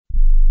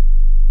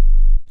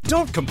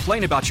Don't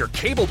complain about your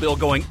cable bill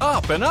going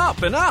up and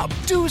up and up.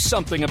 Do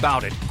something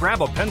about it.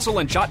 Grab a pencil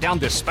and jot down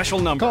this special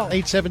number. Call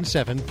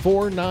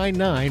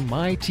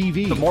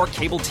 877-499-MY-TV. The more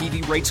cable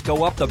TV rates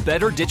go up, the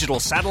better digital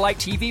satellite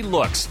TV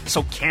looks.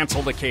 So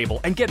cancel the cable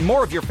and get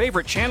more of your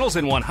favorite channels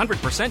in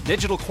 100%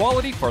 digital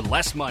quality for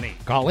less money.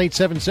 Call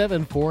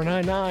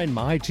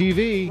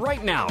 877-499-MY-TV.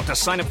 Right now to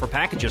sign up for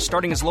packages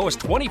starting as low as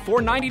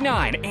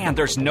 $24.99, and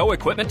there's no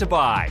equipment to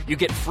buy. You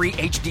get free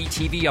HD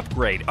TV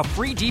upgrade, a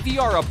free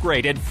DVR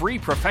upgrade, and free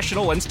professional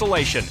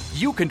installation.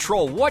 You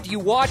control what you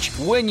watch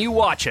when you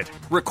watch it.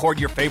 Record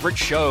your favorite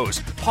shows,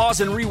 pause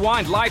and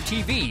rewind live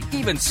TV,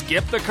 even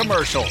skip the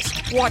commercials.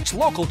 Watch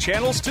local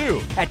channels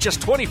too. At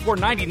just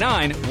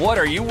 $24.99, what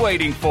are you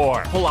waiting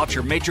for? Pull out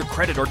your major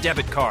credit or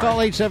debit card. Call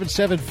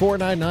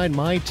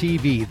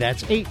 877-499-MY-TV.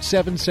 That's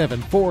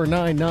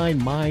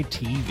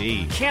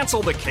 877-499-MY-TV.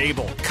 Cancel the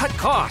cable, cut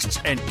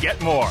costs, and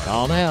get more.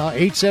 Call now,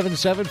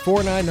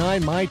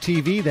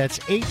 877-499-MY-TV. That's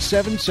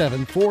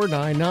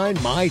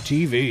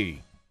 877-499-MY-TV.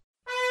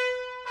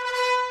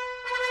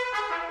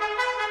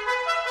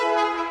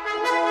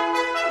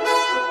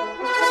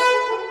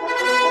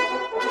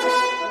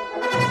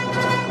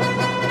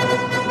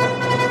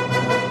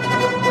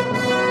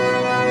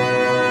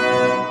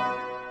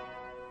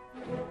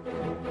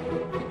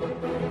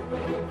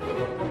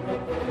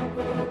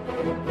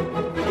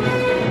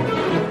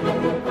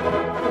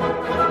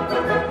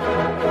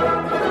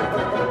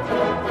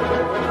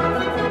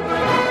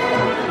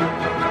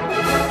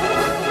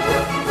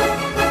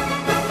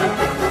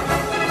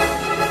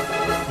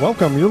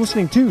 Welcome. You're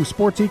listening to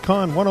Sports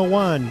Econ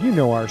 101. You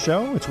know our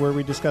show. It's where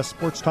we discuss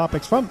sports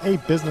topics from a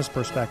business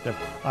perspective.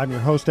 I'm your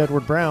host,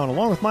 Edward Brown,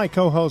 along with my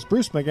co-host,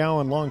 Bruce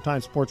McGowan,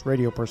 longtime sports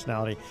radio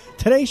personality.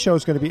 Today's show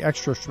is going to be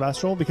extra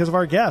special because of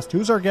our guest.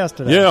 Who's our guest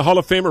today? Yeah, Hall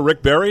of Famer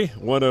Rick Barry,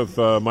 one of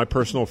my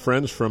personal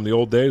friends from the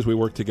old days. We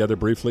worked together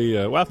briefly,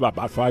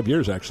 about 5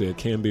 years, actually, at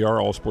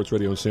KMBR, All Sports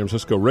Radio in San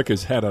Francisco. Rick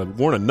has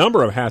worn a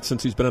number of hats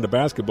since he's been into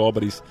basketball,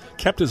 but he's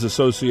kept his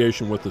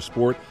association with the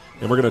sport,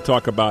 and we're going to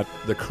talk about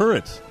the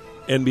current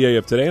NBA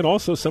of today and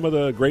also some of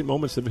the great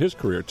moments of his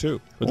career, too.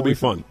 It'll be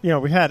fun. You know,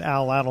 we had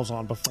Al Laddles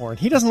on before, and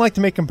he doesn't like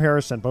to make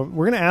comparison, but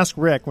we're going to ask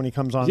Rick when he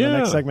comes on the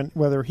next segment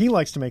whether he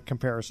likes to make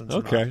comparisons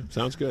or not.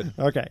 Sounds good.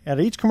 Okay.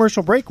 At each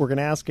commercial break, we're going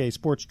to ask a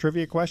sports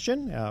trivia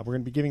question. We're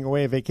going to be giving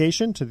away a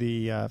vacation to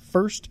the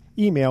first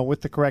email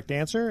with the correct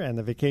answer, and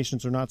the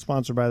vacations are not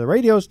sponsored by the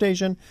radio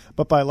station,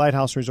 but by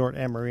Lighthouse Resort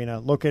and Marina,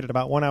 located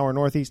about 1 hour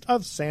northeast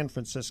of San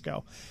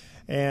Francisco.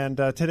 And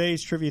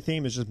today's trivia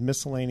theme is just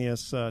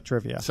miscellaneous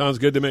trivia. Sounds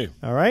good to me.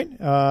 All right.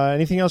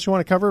 Anything else you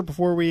want to cover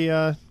before we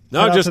No,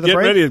 just get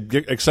ready.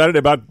 Get excited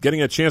about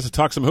getting a chance to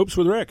talk some hoops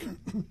with Rick.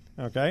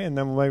 Okay, and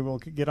then we'll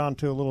get on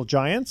to a little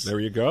Giants. There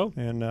you go.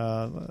 And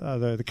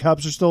the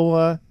Cubs are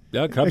still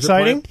Cubs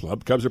exciting.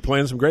 Cubs are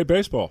playing some great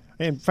baseball.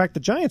 In fact, the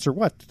Giants are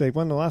what? They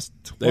won the last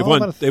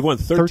 12, They've won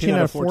 13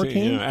 out of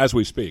 14? as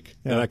we speak.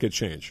 Yeah. And that could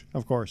change.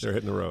 Of course. They're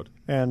hitting the road.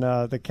 And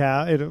the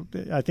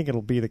I think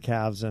it'll be the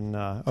Cavs and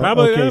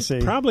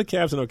OKC. Probably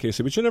Cavs and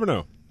OKC, but you never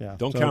know. Yeah.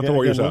 Don't count the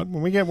Warriors out.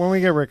 When we get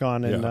Rick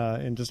on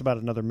in just about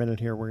another minute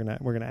here, we're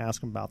gonna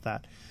ask him about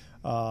that.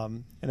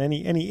 And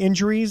any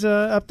injuries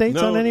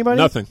updates on anybody?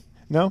 Nothing.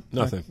 No?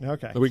 Nothing.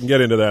 Okay. We can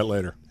get into that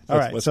later. All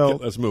right.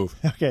 Let's move.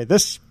 Okay.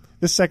 This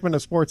segment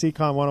of Sports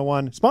Econ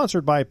 101,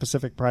 sponsored by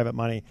Pacific Private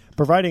Money,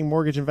 providing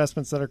mortgage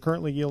investments that are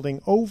currently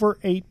yielding over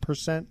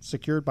 8%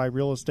 secured by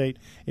real estate.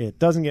 It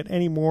doesn't get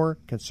any more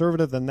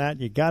conservative than that.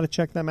 You got to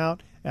check them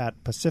out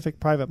at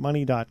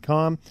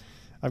pacificprivatemoney.com.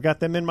 I've got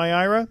them in my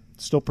IRA,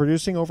 still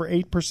producing over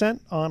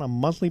 8% on a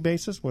monthly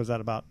basis. What is that,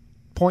 about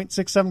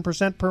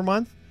 0.67% per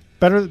month?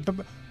 Better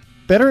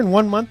in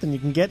 1 month than you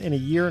can get in a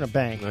year in a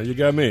bank. Now you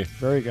got me.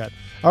 Very good.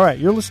 All right,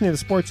 you're listening to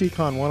Sports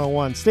Econ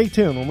 101. Stay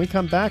tuned. When we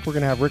come back, we're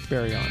going to have Rick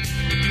Barry on.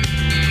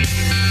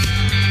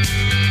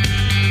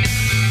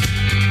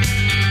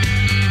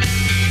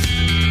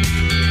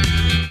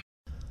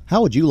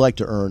 How would you like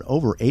to earn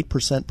over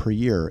 8% per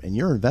year in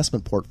your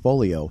investment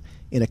portfolio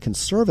in a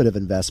conservative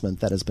investment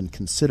that has been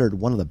considered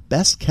one of the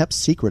best-kept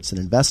secrets in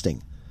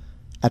investing?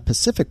 At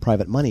Pacific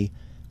Private Money,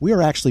 we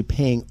are actually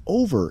paying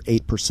over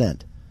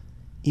 8%.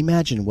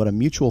 Imagine what a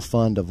mutual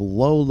fund of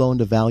low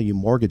loan-to-value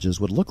mortgages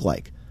would look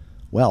like.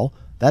 Well,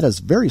 that is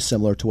very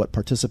similar to what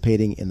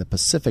participating in the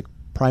Pacific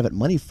Private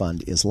Money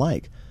Fund is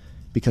like,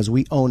 because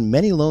we own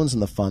many loans in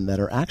the fund that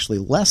are actually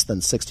less than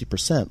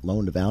 60%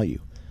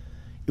 loan-to-value.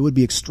 It would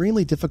be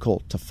extremely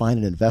difficult to find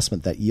an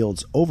investment that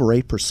yields over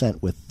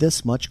 8% with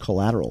this much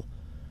collateral.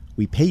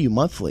 We pay you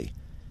monthly.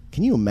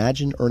 Can you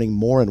imagine earning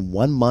more in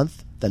 1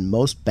 month than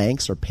most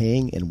banks are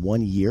paying in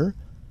 1 year?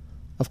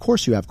 Of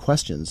course you have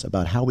questions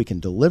about how we can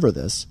deliver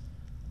this,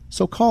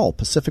 so call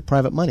Pacific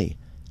Private Money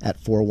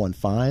at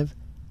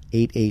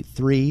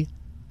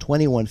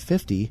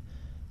 415-883-2150,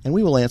 and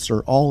we will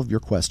answer all of your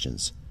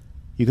questions.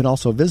 You can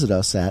also visit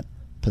us at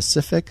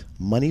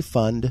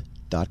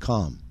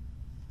pacificmoneyfund.com.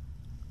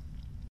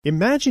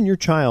 Imagine your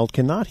child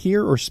cannot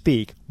hear or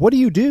speak. What do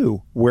you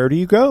do? Where do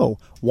you go?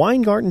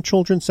 Weingarten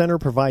Children's Center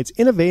provides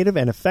innovative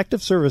and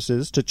effective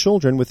services to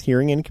children with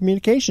hearing and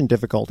communication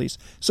difficulties.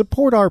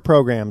 Support our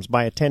programs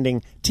by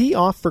attending Tee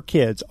Off for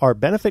Kids, our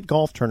benefit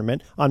golf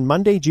tournament on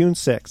Monday, June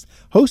 6th,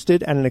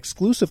 hosted at an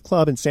exclusive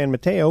club in San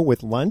Mateo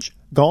with lunch,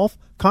 golf,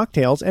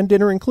 cocktails, and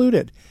dinner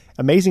included.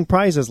 Amazing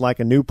prizes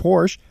like a new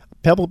Porsche,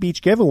 Pebble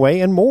Beach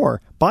giveaway, and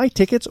more. Buy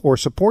tickets or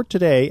support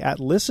today at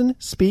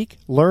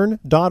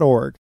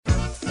listenspeaklearn.org.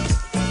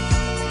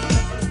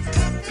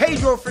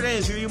 Pedro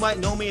Fernandez here. You might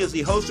know me as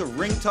the host of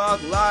Ring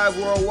Talk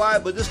Live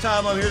Worldwide, but this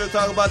time I'm here to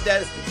talk about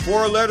that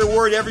four-letter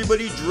word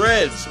everybody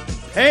dreads,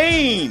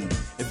 pain.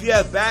 If you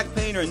have back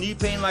pain or knee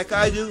pain like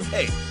I do,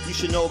 hey, you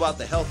should know about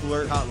the Health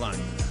Alert Hotline.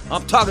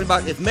 I'm talking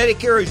about if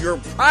Medicare is your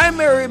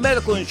primary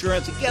medical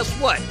insurance, and guess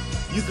what?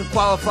 You can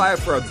qualify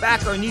for a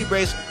back or knee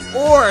brace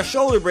or a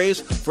shoulder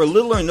brace for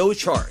little or no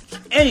charge.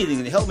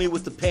 Anything to help me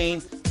with the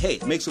pain, hey,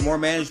 makes it more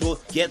manageable,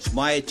 gets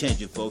my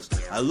attention, folks.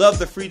 I love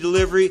the free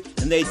delivery,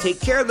 and they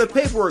take care of the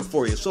paperwork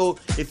for you. So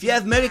if you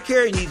have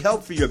Medicare and need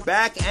help for your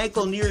back,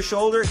 ankle, knee, or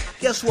shoulder,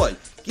 guess what?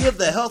 Give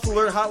the Health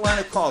Alert Hotline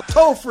a call,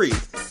 toll-free,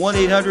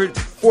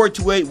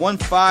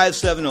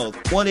 1-800-428-1570,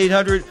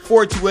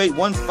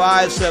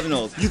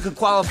 1-800-428-1570. You can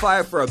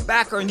qualify for a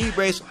back or knee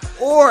brace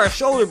or a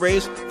shoulder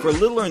brace for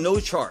little or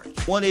no charge.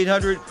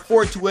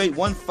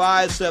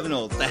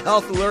 1-800-428-1570, the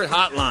Health Alert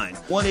Hotline,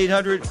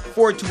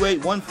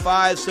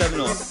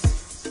 1-800-428-1570.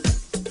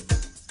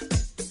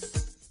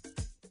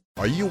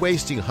 Are you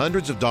wasting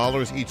hundreds of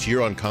dollars each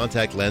year on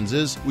contact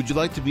lenses? Would you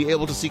like to be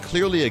able to see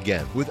clearly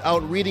again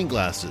without reading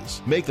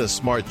glasses? Make the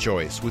smart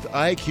choice with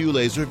IQ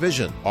Laser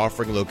Vision.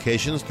 Offering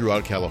locations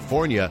throughout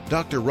California,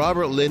 Dr.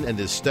 Robert Lin and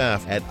his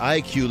staff at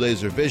IQ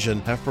Laser Vision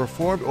have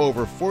performed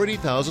over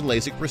 40,000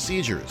 LASIK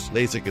procedures.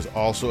 LASIK is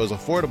also as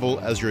affordable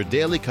as your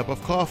daily cup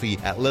of coffee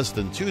at less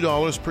than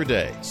 $2 per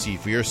day. See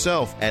for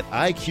yourself at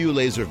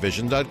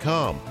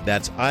IQLaserVision.com.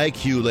 That's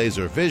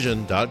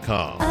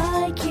IQLaserVision.com.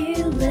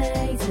 IQ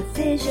Laser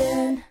Vision.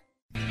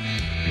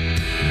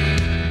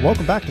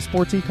 Welcome back to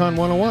Sports Econ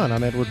 101.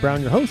 I'm Edward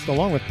Brown, your host,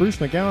 along with Bruce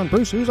McGowan.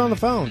 Bruce, who's on the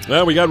phone?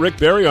 Well, we got Rick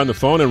Barry on the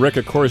phone, and Rick,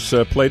 of course,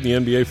 played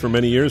in the NBA for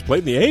many years,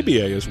 played in the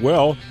ABA as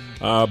well,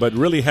 but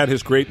really had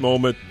his great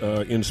moment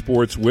in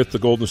sports with the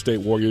Golden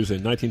State Warriors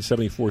in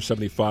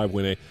 1974-75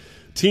 when a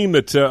team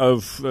that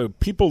of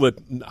people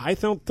that I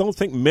don't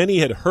think many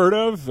had heard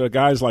of,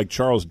 guys like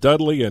Charles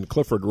Dudley and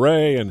Clifford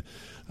Ray and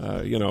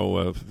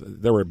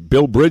there were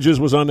Bill Bridges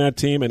was on that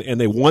team,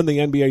 and they won the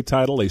NBA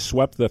title. They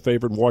swept the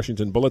favored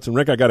Washington Bullets. And,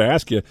 Rick, I got to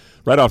ask you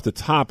right off the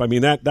top, I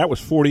mean, that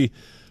was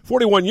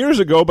 41 years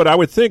ago, but I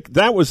would think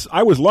I was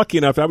lucky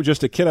enough. I was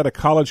just a kid out of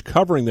college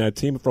covering that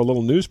team for a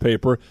little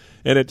newspaper,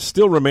 and it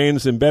still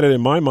remains embedded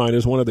in my mind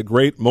as one of the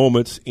great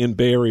moments in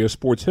Bay Area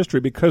sports history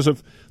because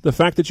of the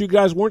fact that you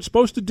guys weren't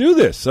supposed to do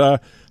this.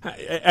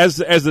 As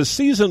the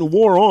season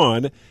wore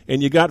on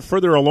and you got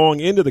further along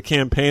into the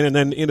campaign and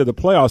then into the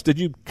playoffs, did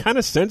you kind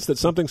of sense that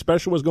something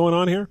special was going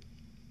on here?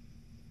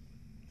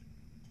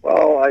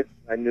 Well,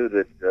 I knew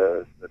that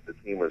the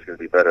team was going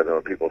to be better than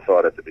what people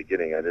thought at the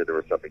beginning. I knew there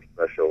was something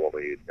special when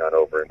we got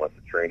over and went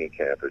to training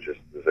camp. It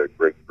was a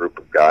great group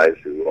of guys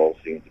who all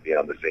seemed to be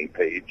on the same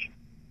page,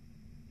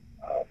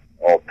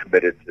 all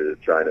committed to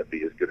trying to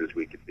be as good as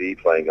we could be,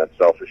 playing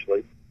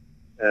unselfishly.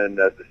 And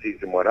as the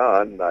season went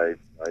on, I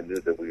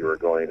knew that we were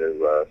going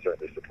to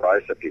certainly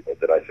surprise some people.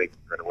 Did I think we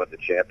were going to win the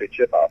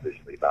championship?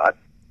 Obviously not.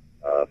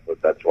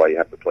 But that's why you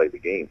have to play the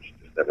games. You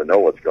just never know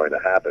what's going to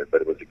happen.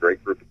 But it was a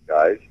great group of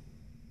guys.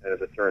 And as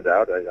it turned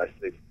out, I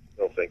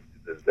still think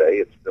to this day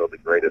it's still the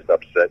greatest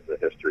upset in the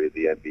history of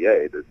the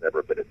NBA. There's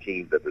never been a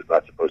team that was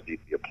not supposed to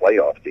be a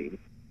playoff team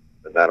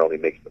that not only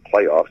makes the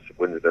playoffs,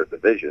 wins their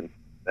division,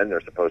 then they're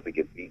supposed to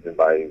get beaten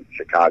by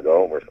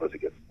Chicago, and we're supposed to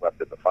get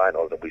swept in the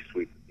finals, and we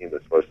sweep the team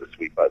that's supposed to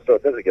sweep us. So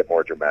it doesn't get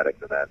more dramatic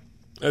than that.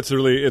 It's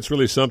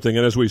really something.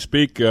 And as we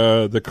speak,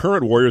 the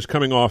current Warriors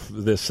coming off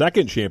the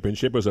second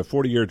championship was a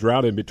 40-year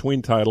drought in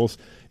between titles,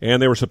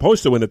 and they were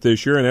supposed to win it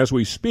this year. And as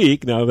we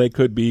speak, now they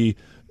could be.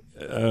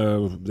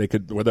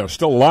 They're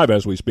still alive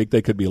as we speak.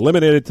 They could be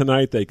eliminated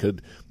tonight. They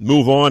could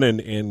move on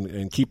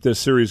and keep this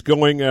series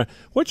going.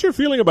 What's your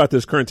feeling about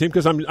this current team?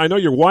 Because I know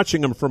you're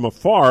watching them from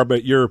afar,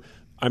 but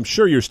I'm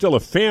sure you're still a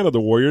fan of the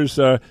Warriors.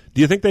 Do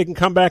you think they can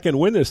come back and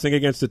win this thing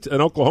against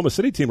an Oklahoma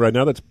City team right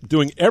now that's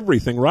doing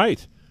everything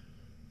right?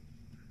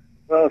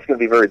 Well, it's going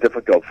to be very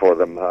difficult for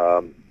them.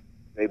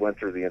 They went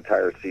through the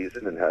entire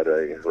season and had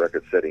a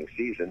record-setting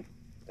season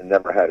and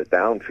never had a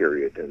down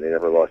period, and they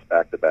never lost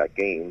back-to-back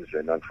games.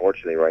 And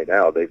unfortunately, right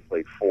now, they've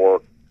played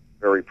 4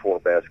 very poor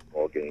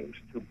basketball games,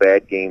 2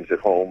 bad games at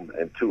home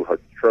and 2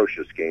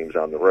 atrocious games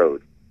on the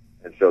road.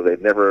 And so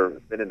they've never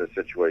been in a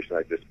situation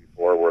like this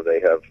before where they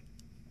have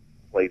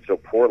played so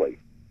poorly.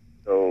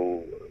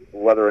 So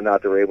whether or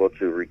not they're able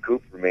to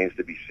recoup remains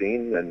to be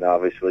seen, and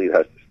obviously it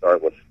has to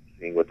start with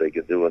seeing what they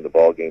can do in the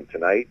ball game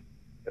tonight.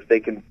 If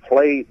they can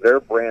play their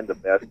brand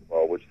of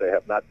basketball, which they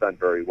have not done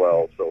very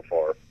well so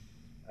far,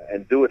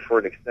 and do it for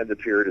an extended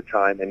period of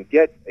time and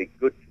get a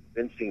good,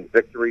 convincing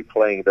victory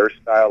playing their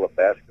style of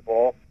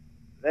basketball,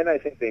 then I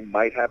think they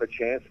might have a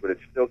chance, but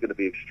it's still going to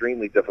be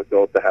extremely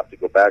difficult to have to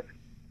go back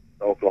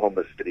to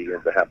Oklahoma City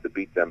and to have to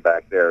beat them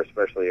back there,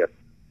 especially after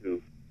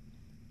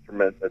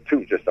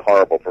two just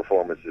horrible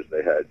performances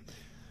they had.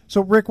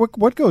 So, Rick,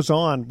 what goes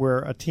on where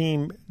a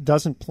team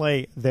doesn't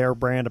play their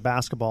brand of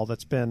basketball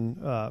that's been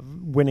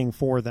winning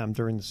for them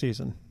during the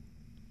season?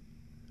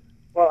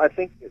 Well, I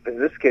think in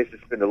this case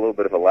it's been a little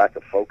bit of a lack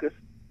of focus,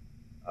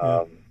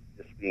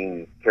 just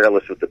being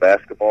careless with the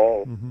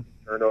basketball,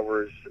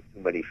 turnovers,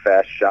 too many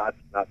fast shots,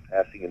 not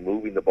passing and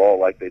moving the ball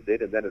like they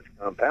did, and then it's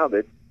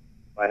compounded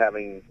by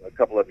having a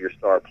couple of your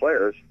star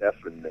players,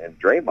 Steph and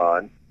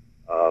Draymond,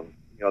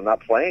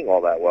 not playing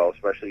all that well,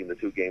 especially in the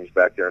two games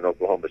back there in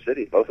Oklahoma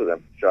City. Both of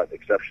them shot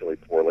exceptionally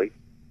poorly,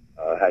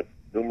 had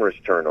numerous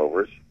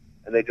turnovers,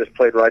 and they just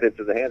played right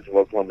into the hands of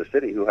Oklahoma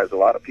City, who has a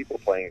lot of people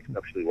playing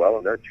exceptionally well,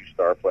 and their two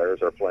star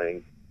players are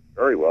playing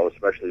very well,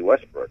 especially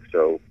Westbrook.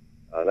 So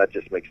that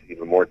just makes it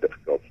even more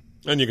difficult.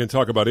 And you can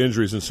talk about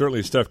injuries, and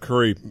certainly Steph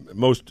Curry,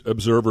 most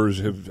observers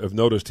have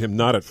noticed him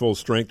not at full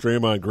strength.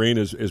 Draymond Green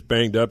is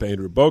banged up.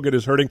 Andrew Bogut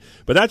is hurting.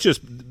 But that's just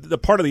the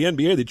part of the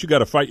NBA that you got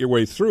to fight your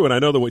way through. And I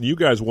know that when you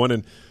guys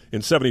won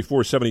in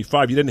 74,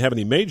 75, you didn't have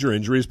any major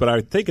injuries, but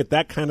I think at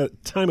that kind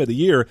of time of the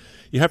year,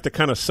 you have to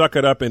kind of suck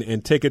it up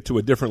and take it to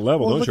a different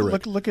level, don't you,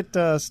 Rick? Look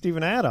at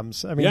Steven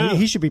Adams. I mean,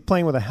 he should be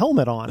playing with a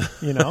helmet on,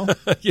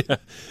 Yeah,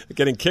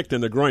 getting kicked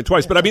in the groin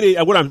twice. But I mean,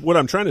 what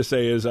I'm trying to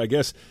say is, I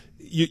guess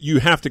you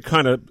have to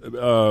kind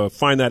of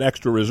find that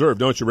extra reserve,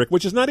 don't you, Rick?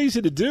 Which is not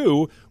easy to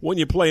do when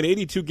you play an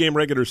 82-game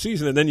regular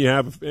season and then you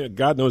have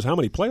God knows how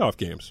many playoff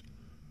games.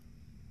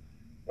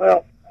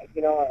 Well,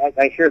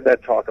 I hear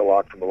that talk a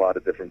lot from a lot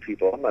of different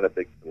people. I'm not a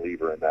big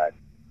believer in that.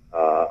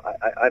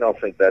 I don't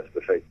think that's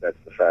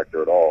the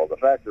factor at all. The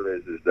factor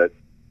is that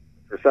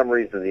for some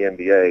reason the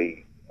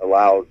NBA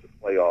allows the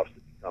playoffs to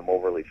become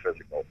overly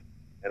physical,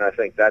 and I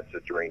think that's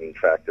a draining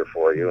factor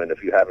for you. And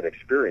if you haven't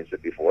experienced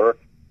it before,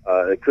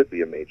 it could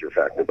be a major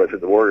factor. But in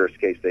the Warriors'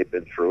 case, they've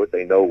been through it.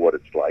 They know what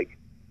it's like.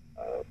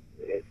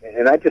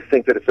 And I just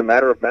think that it's a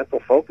matter of mental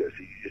focus.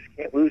 You just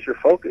can't lose your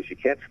focus. You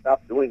can't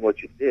stop doing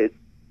what you did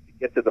to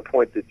get to the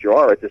point that you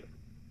are at this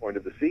point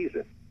of the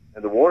season.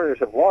 And the Warriors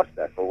have lost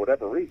that for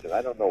whatever reason.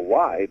 I don't know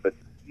why, but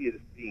it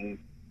being,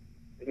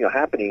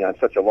 happening on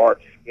such a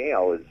large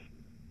scale is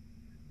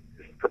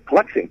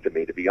perplexing to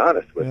me, to be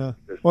honest with you.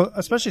 Well,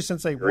 especially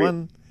since they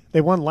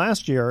won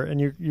last year,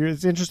 and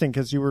it's interesting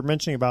because you were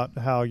mentioning about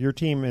how your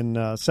team in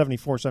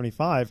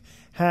 74-75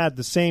 had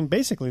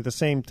basically the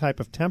same type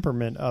of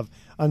temperament of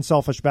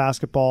unselfish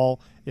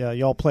basketball.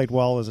 You all played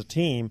well as a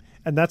team,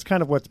 and that's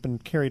kind of what's been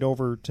carried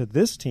over to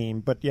this team,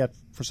 but yet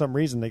for some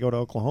reason they go to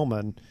Oklahoma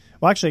and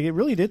actually, it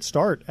really did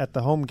start at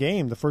the home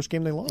game, the first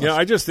game they lost. Yeah,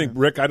 I just think,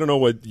 Rick, I don't know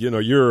what,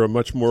 you're a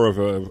much more of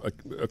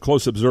a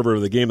close observer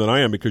of the game than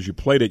I am because you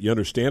played it, you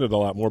understand it a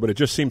lot more, but it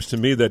just seems to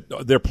me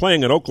that they're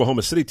playing an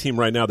Oklahoma City team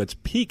right now that's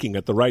peaking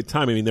at the right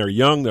time. I mean, they're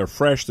young, they're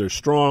fresh, they're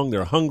strong,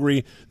 they're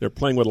hungry, they're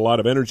playing with a lot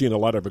of energy and a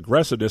lot of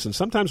aggressiveness, and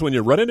sometimes when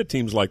you run into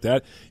teams like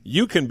that,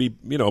 you can be,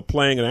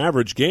 playing an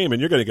average game and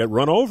you're going to get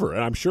run over,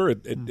 and I'm sure,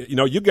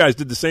 you guys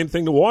did the same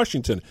thing to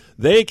Washington.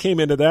 They came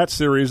into that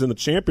series in the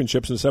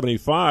championships in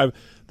 75,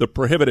 the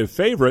prohibitive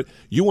favorite.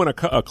 You won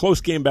a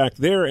close game back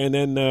there, and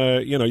then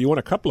you won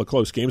a couple of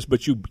close games,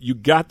 but you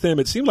got them.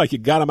 It seemed like you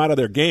got them out of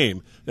their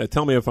game.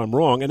 Tell me if I'm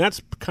wrong, and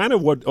that's kind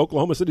of what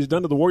Oklahoma City's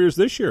done to the Warriors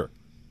this year.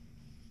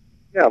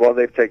 Yeah, well,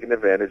 they've taken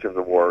advantage of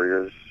the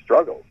Warriors'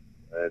 struggles,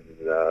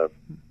 and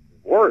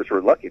Warriors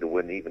were lucky to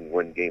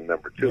win game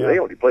number 2. Yeah. They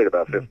only played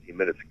about 15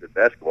 minutes of good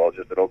basketball. It's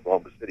just that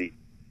Oklahoma City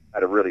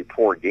had a really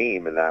poor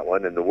game in that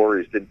one, and the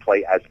Warriors didn't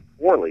play as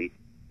poorly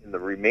in the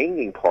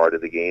remaining part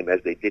of the game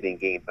as they did in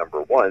game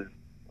number 1.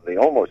 They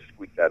almost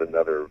squeaked out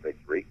another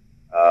victory.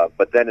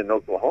 But then in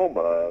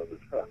Oklahoma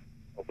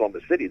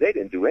City, they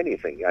didn't do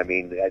anything. I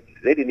mean,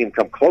 they didn't even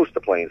come close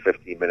to playing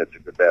 15 minutes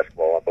of good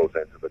basketball on both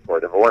ends of the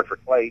court. If it weren't for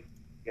Clay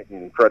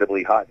getting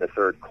incredibly hot in the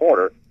third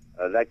quarter,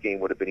 that game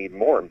would have been even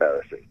more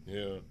embarrassing.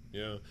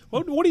 Yeah.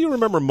 What do you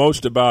remember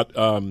most about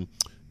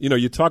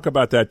you talk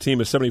about that team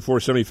of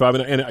 74, 75,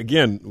 and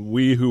again,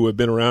 we who have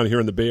been around here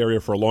in the Bay Area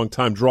for a long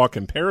time draw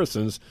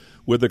comparisons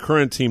with the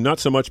current team, not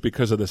so much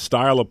because of the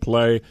style of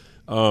play,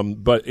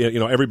 but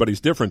everybody's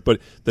different. But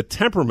the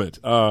temperament,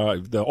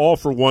 the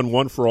all-for-one,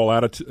 one-for-all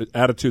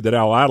attitude that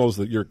Al Attles,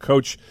 that your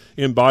coach,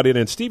 embodied,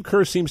 and Steve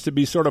Kerr seems to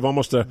be sort of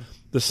almost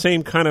the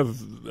same kind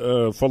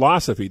of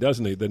philosophy,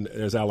 doesn't he,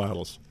 as Al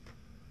Attles?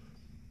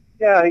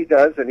 Yeah, he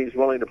does, and he's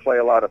willing to play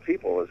a lot of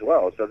people as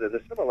well. So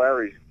the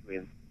similarities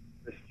between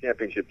this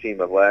championship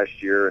team of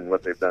last year and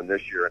what they've done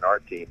this year in our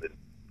team is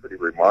pretty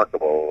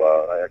remarkable.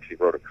 I actually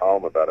wrote a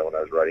column about it when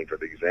I was writing for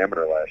the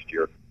Examiner last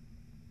year.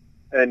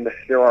 And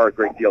there are a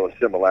great deal of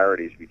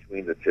similarities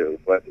between the two.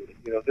 But,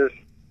 there's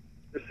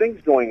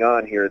things going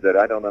on here that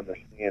I don't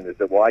understand, is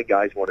that why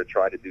guys want to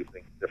try to do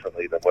things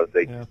differently than what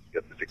they get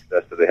the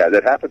success that they had.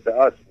 That happened to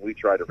us when we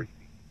try to repeat.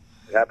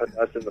 It happened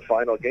to us in the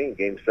final game,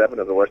 Game 7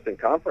 of the Western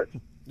Conference.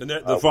 And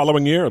the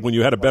following year, when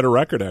you had a better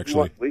record,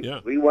 actually.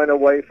 We went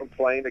away from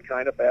playing the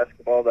kind of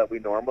basketball that we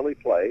normally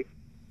play.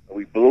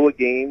 We blew a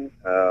game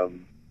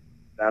down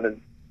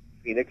in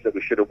Phoenix that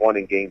we should have won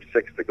in Game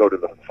 6 to go to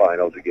the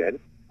finals again.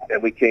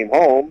 And we came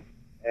home,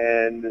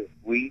 and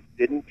we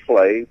didn't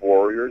play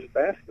Warriors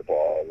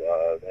basketball.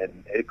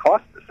 And it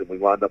cost us, and we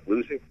wound up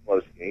losing a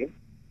close game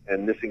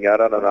and missing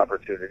out on an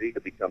opportunity to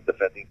become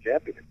defending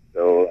champions.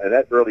 So, and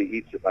that really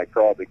eats at my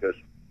craw because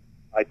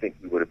I think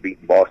we would have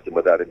beaten Boston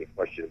without any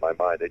question in my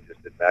mind. They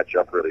just didn't match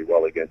up really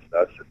well against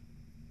us.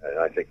 And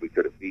I think we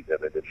could have beaten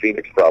them. And then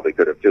Phoenix probably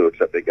could have, too,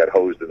 except they got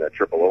hosed in that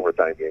triple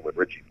overtime game with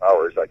Richie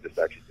Powers. I just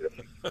actually did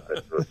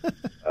a for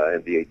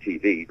NBA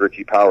TV.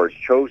 Richie Powers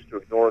chose to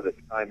ignore the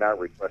timeout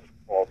request from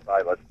Paul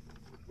Silas,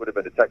 which would have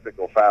been a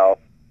technical foul.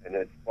 And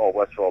then Paul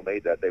Westphal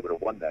made that. They would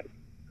have won that.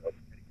 So,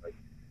 anyway,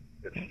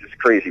 it's just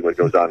crazy what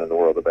goes on in the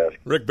world of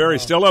basketball. Rick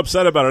Barry's still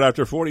upset about it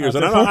after 40 years.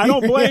 And I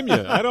don't blame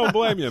you. I don't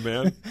blame you,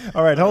 man.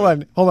 All right,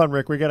 hold on,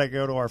 Rick. We got to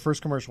go to our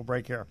first commercial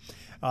break here.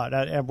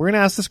 And we're going to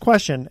ask this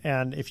question,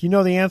 and if you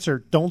know the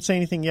answer, don't say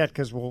anything yet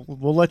because we'll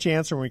let you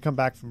answer when we come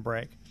back from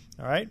break.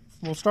 All right?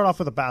 We'll start off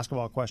with a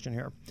basketball question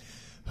here.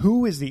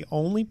 Who is the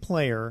only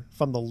player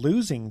from the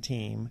losing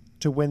team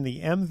to win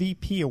the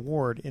MVP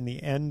award in the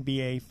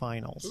NBA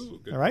Finals?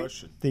 Ooh, good all right?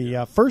 question.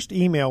 The first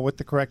email with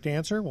the correct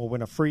answer will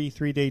win a free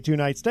 3-day,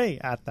 2-night stay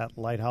at that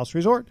Lighthouse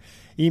Resort.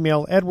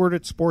 Email Edward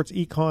at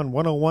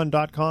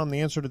sportsecon101.com the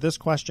answer to this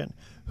question.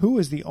 Who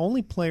is the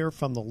only player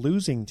from the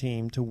losing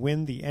team to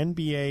win the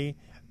MVP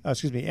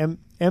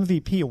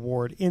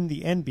award in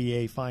the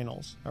NBA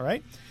Finals? All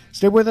right?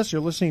 Stay with us.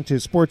 You're listening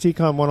to Sports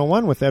Econ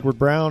 101 with Edward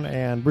Brown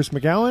and Bruce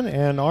McGowan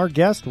and our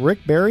guest, Rick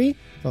Barry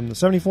from the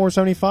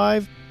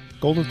 74-75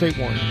 Golden State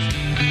Warriors.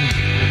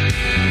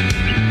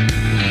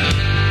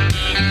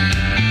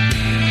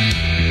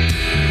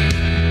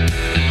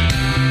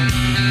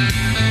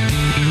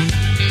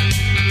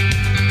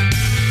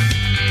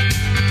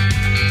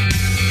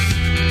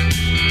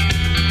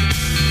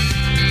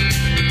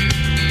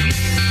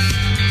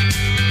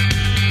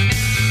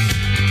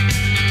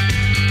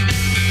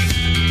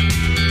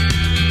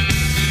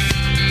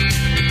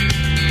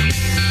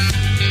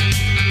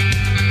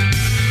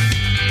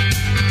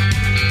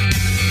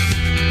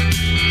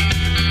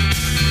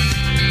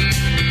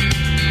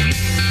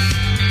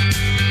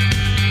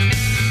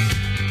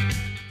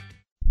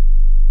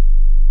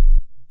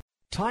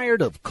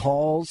 Tired of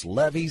calls,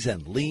 levies,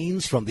 and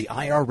liens from the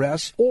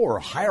IRS or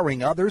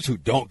hiring others who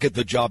don't get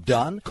the job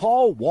done?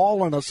 Call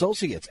Wall &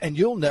 Associates and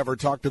you'll never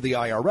talk to the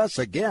IRS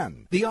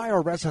again. The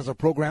IRS has a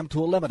program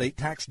to eliminate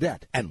tax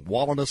debt, and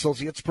Wall &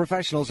 Associates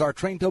professionals are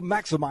trained to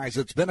maximize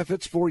its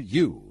benefits for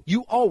you.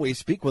 You always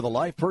speak with a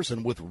live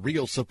person with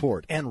real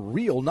support and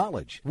real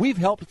knowledge. We've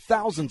helped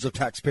thousands of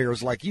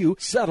taxpayers like you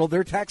settle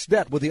their tax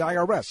debt with the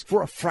IRS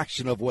for a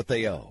fraction of what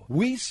they owe.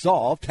 We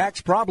solve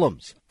tax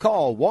problems.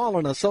 Call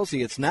Wall &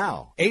 Associates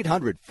now,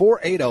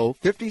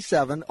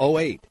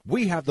 800-480-5708.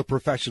 We have the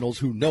professionals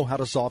who know how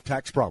to solve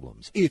tax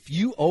problems. If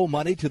you owe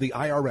money to the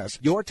IRS,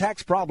 your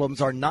tax problems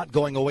are not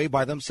going away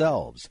by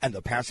themselves, and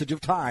the passage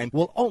of time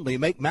will only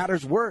make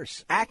matters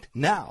worse. Act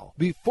now,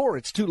 before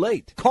it's too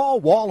late. Call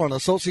Wall &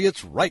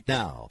 Associates right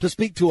now to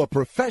speak to a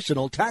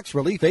professional tax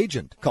relief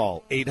agent.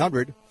 Call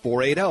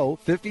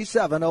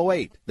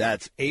 800-480-5708.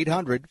 That's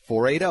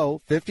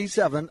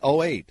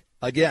 800-480-5708.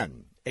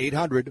 Again,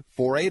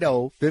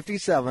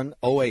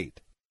 800-480-5708.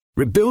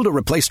 Rebuild or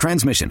replace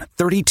transmission,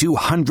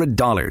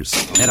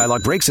 $3,200.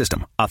 Anti-lock brake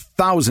system,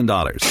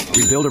 $1,000.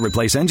 Rebuild or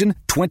replace engine,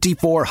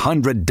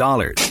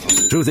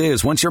 $2,400. Truth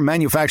is, once your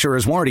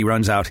manufacturer's warranty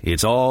runs out,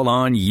 it's all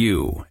on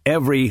you.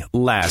 Every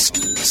last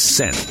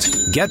cent.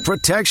 Get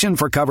protection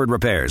for covered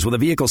repairs with a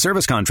vehicle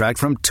service contract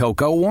from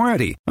Toco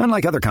Warranty.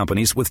 Unlike other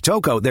companies, with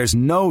Toco, there's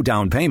no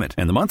down payment,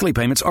 and the monthly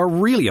payments are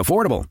really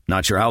affordable.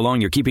 Not sure how long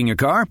you're keeping your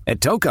car? At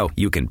Toco,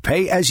 you can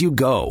pay as you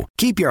go.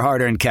 Keep your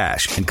hard-earned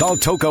cash and call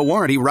Toco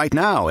Warranty right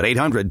now at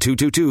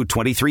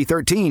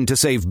 800-222-2313 to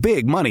save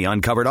big money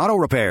on covered auto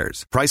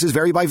repairs. Prices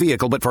vary by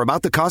vehicle, but for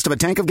about the cost of a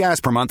tank of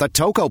gas per month, a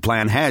Toco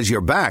plan has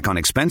your back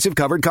on expensive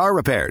covered car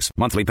repairs.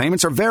 Monthly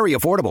payments are very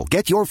affordable.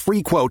 Get your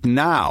free quote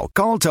now.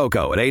 Call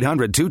Toco at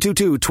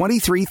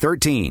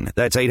 800-222-2313.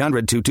 That's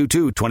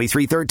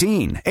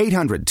 800-222-2313.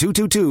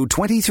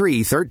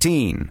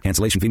 800-222-2313.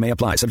 Cancellation fee may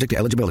apply. Subject to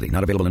eligibility.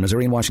 Not available in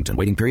Missouri and Washington.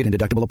 Waiting period and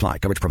deductible apply.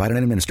 Coverage provided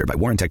and administered by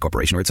Warrantech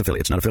Corporation or its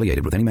affiliates. Not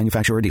affiliated with any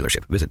manufacturer or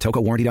dealership. Visit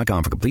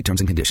TocoWarranty.com for complete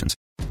terms and conditions.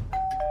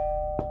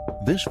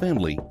 This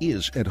family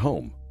is at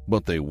home,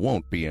 but they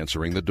won't be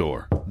answering the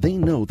door. They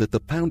know that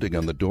the pounding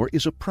on the door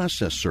is a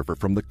process server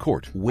from the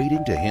court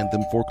waiting to hand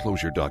them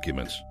foreclosure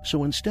documents.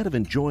 So instead of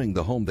enjoying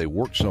the home they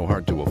worked so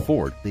hard to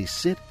afford, they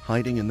sit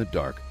hiding in the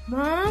dark.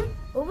 Mom,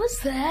 what was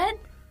that?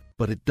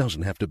 But it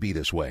doesn't have to be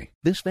this way.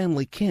 This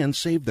family can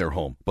save their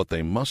home, but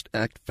they must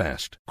act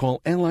fast. Call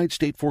Allied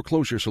State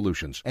Foreclosure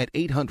Solutions at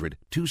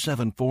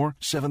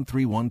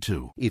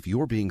 800-274-7312. If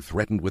you're being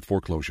threatened with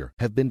foreclosure,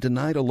 have been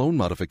denied a loan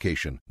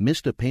modification,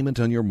 missed a payment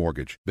on your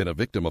mortgage, been a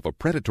victim of a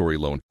predatory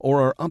loan,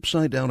 or are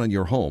upside down on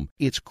your home,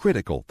 it's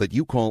critical that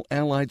you call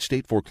Allied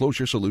State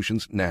Foreclosure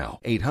Solutions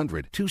now.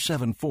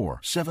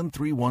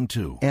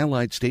 800-274-7312.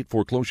 Allied State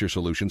Foreclosure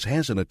Solutions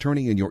has an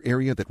attorney in your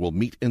area that will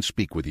meet and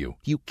speak with you.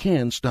 You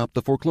can stop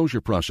the foreclosure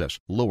foreclosure process,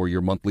 lower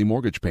your monthly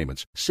mortgage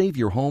payments, save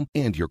your home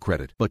and your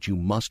credit. But you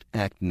must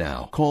act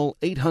now. Call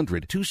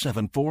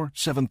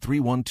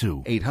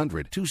 800-274-7312.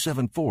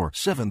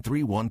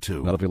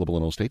 800-274-7312. Not available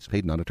in all states.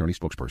 Paid non-attorney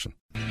spokesperson.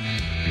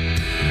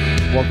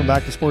 Welcome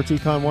back to Sports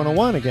Econ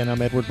 101. Again,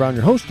 I'm Edward Brown,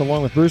 your host,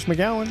 along with Bruce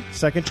McGowan.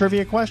 Second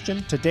trivia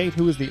question. To date,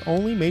 who is the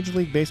only Major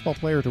League Baseball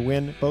player to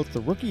win both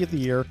the Rookie of the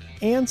Year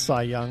and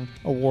Cy Young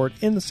Award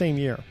in the same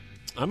year?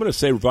 I'm going to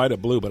say Vida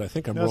Blue, but I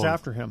think I'm wrong. It's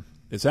after him.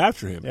 It's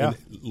after him. Yeah.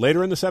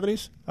 Later in the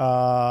 70s?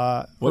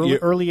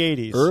 Early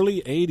 80s.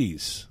 Early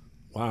 80s.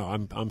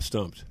 Wow, I'm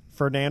stumped.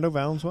 Fernando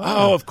Valenzuela.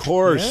 Oh, of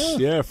course.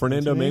 Yeah,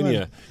 Fernando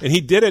Mania. And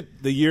he did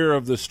it the year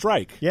of the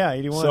strike. Yeah,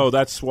 81. So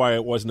that's why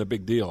it wasn't a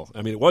big deal.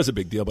 I mean, it was a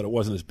big deal, but it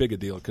wasn't as big a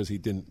deal because he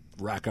didn't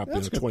rack up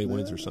 20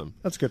 wins or something.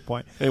 That's a good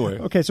point. Anyway.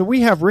 Okay, so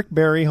we have Rick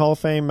Barry, Hall of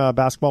Fame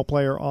basketball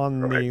player,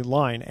 on the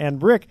line.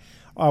 And Rick,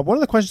 one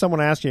of the questions I want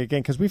to ask you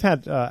again, because we've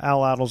had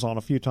Al Attles on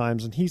a few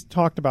times, and he's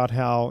talked about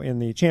how in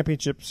the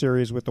championship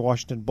series with the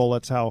Washington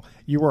Bullets, how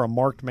you were a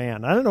marked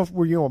man. I don't know if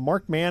were you a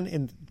marked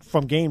man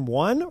from game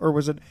 1, or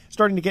was it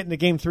starting to get into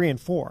game 3 and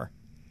 4?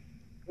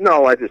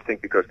 No, I just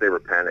think because they were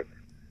panicked.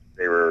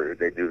 They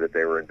knew that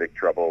they were in big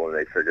trouble, and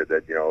they figured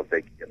that, if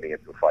they could get me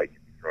into a fight,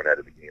 get me thrown out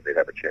of the game, they'd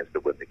have a chance to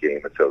win the game.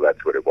 And so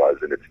that's what it was.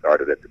 And it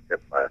started at the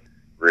tip.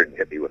 Reardon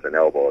hit me with an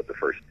elbow at the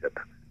first tip,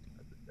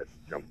 at the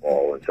jump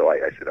ball. And so I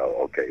said, oh,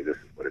 okay, this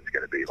is what it's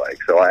going to be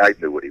like. So I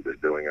knew what he was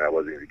doing, and I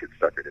wasn't going to get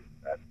suckered into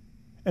that.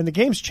 And the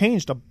game's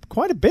changed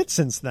quite a bit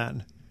since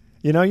then.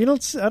 You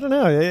don't. I don't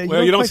know.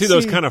 You don't see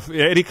those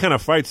any kind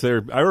of fights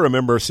there. I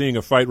remember seeing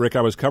a fight, Rick.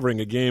 I was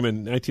covering a game in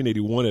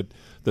 1981 at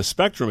the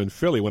Spectrum in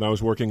Philly when I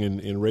was working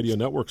in radio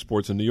network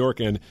sports in New York,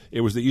 and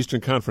it was the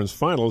Eastern Conference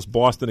Finals,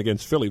 Boston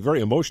against Philly.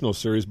 Very emotional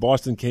series.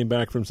 Boston came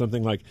back from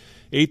something like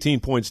 18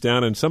 points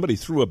down, and somebody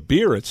threw a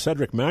beer at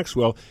Cedric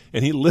Maxwell,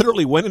 and he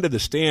literally went into the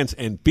stands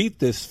and beat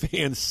this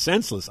fan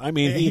senseless. I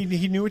mean,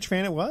 he knew which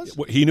fan it was?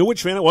 He knew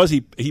which fan it was.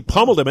 He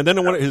pummeled him, and then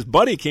his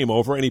buddy came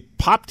over, and he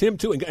popped him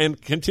too and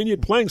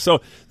continued playing. So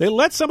they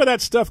let some of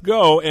that stuff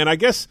go, and I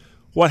guess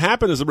what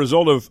happened as a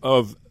result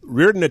of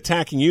Reardon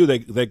attacking you,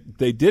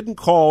 they didn't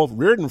call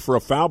Reardon for a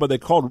foul, but they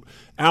called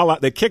Al.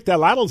 They kicked Al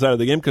Attles out of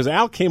the game because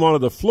Al came onto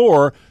the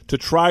floor to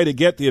try to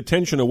get the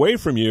attention away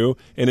from you,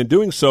 and in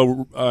doing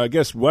so, I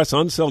guess Wes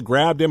Unseld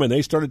grabbed him, and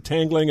they started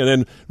tangling, and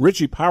then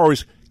Richie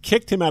Powers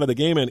kicked him out of the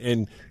game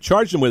and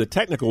charged him with a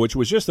technical, which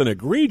was just an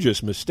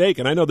egregious mistake.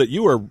 And I know that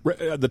you were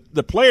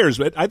the players,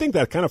 but I think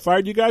that kind of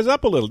fired you guys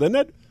up a little, didn't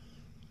it?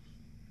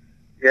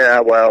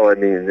 Yeah, well, I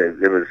mean,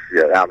 it was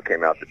Al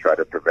came out to try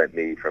to prevent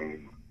me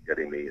from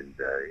getting me and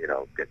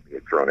get me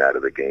thrown out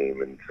of the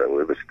game, and so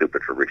it was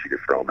stupid for Richie to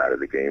throw him out of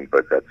the game.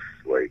 But that's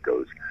the way it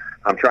goes.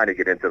 I'm trying to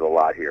get into the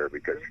lot here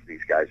because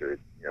these guys are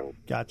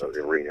gotcha.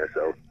 the arena.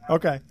 So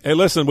okay. Hey,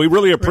 listen, we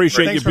really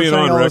appreciate you being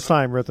on, Rick. All this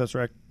time with us,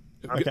 Rick.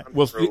 Okay.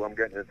 I'm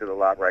getting into the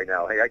lot right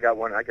now. Hey, I got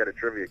a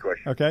trivia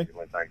question. Okay.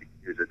 One time you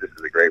can use it. This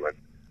is a great one.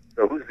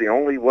 So, who's the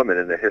only woman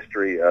in the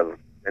history of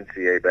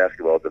NCAA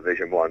basketball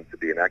Division I to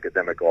be an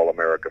academic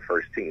All-America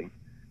first team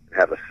and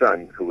have a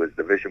son who is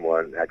Division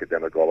I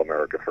academic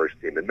All-America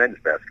first team in men's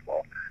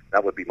basketball?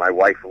 That would be my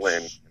wife,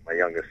 Lynn, and my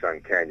youngest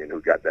son, Canyon,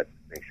 who got that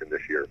distinction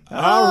this year.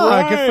 All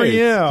right. Good for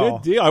you.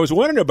 Good deal. I was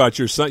wondering about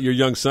your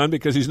young son,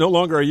 because he's no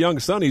longer a young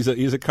son. He's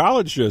a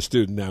college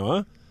student now,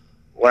 huh?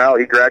 Well,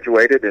 he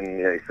graduated,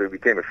 and so he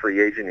became a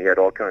free agent. He had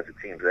all kinds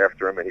of teams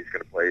after him, and he's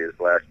going to play his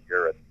last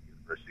year at the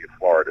University of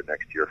Florida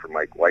next year for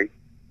Mike White.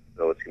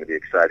 So it's going to be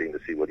exciting to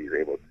see what he's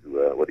able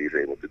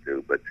to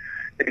do. But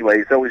anyway,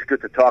 it's always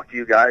good to talk to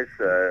you guys.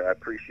 I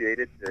appreciate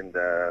it, and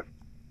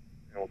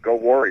go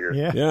Warriors.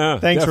 Yeah.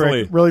 Thanks,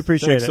 definitely. Rick. Really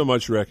appreciate it. Thanks so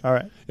much, Rick. All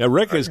right. Yeah,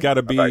 Rick has got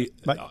to be.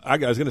 Bye. I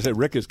was going to say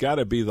Rick has got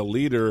to be the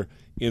leader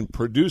in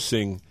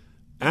producing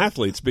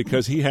athletes,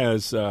 because he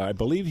has, I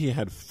believe he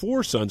had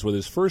 4 sons with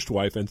his first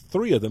wife, and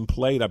 3 of them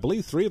played. I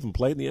believe 3 of them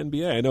played in the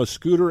NBA. I know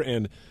Scooter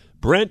and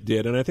Brent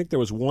did, and I think there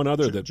was one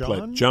other that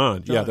played.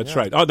 John. Yeah, that's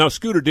right. Oh no,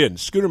 Scooter didn't.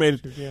 Scooter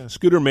made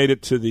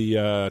it to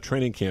the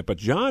training camp, but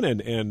John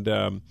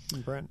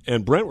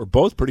and Brent were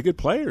both pretty good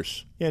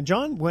players. Yeah,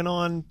 John went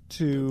on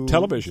to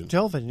television.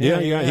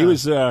 Yeah. He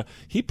was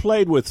he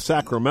played with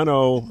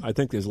Sacramento, I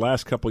think, his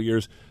last couple of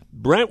years.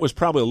 Brent was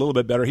probably a little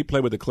bit better. He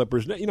played with the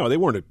Clippers. They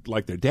weren't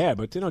like their dad,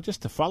 but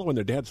just to follow in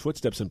their dad's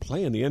footsteps and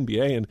play in the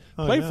NBA and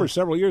play for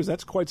several years,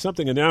 that's quite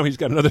something. And now he's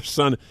got another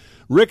son.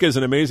 Rick is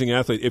an amazing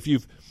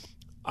athlete.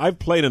 I've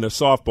played in a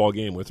softball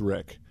game with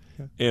Rick,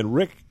 and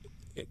Rick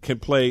can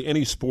play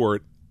any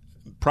sport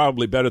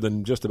probably better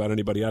than just about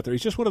anybody out there.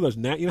 He's just one of those.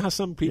 You know how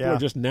some people are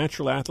just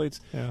natural athletes,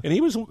 and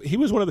he was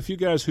one of the few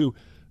guys who,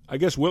 I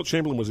guess Wilt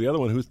Chamberlain was the other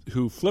one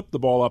who flipped the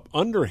ball up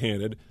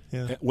underhanded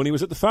when he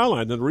was at the foul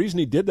line. And the reason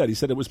he did that, he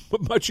said it was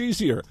much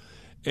easier.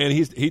 And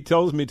he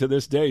tells me to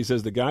this day, he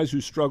says the guys who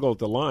struggle at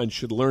the line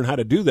should learn how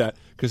to do that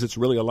because it's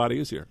really a lot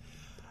easier.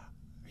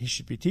 He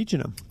should be teaching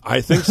them.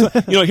 I think so.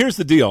 Here's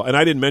the deal, and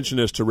I didn't mention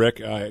this to Rick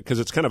because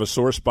it's kind of a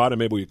sore spot, and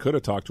maybe we could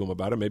have talked to him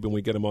about it. Maybe when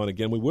we get him on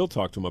again, we will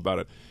talk to him about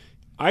it.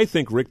 I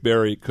think Rick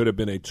Barry could have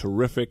been a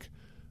terrific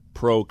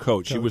pro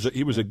coach. He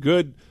was a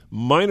good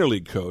minor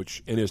league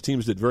coach, and his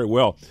teams did very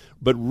well.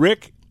 But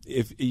Rick,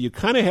 if you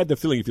kind of had the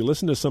feeling, if you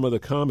listen to some of the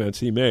comments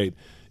he made,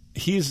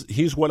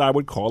 he's what I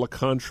would call a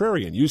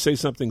contrarian. You say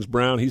something's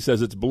brown, he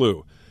says it's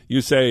blue.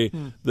 You say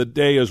the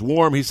day is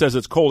warm, he says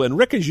it's cold. And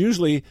Rick is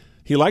usually,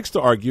 he likes to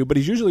argue, but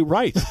he's usually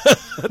right.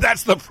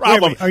 That's the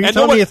problem. Wait, are you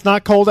telling me it's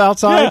not cold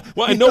outside? Yeah,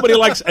 well, and nobody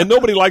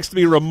likes to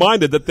be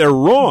reminded that they're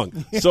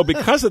wrong. So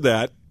because of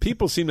that,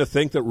 people seem to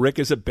think that Rick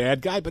is a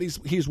bad guy, but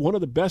he's one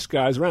of the best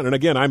guys around. And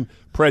again, I'm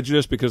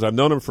prejudiced because I've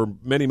known him for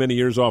many, many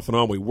years off and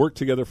on. We worked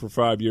together for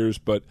 5 years,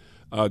 but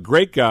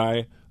great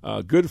guy.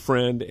 Good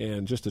friend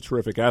and just a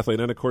terrific athlete.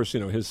 And, of course,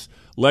 his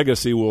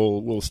legacy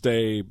will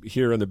stay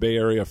here in the Bay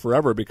Area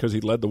forever because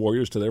he led the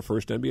Warriors to their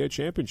first NBA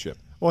championship.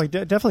 Well, he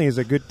definitely is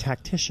a good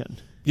tactician.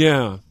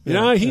 Yeah.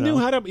 He knew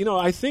how to,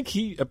 I think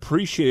he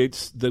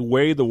appreciates the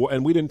way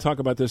and we didn't talk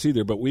about this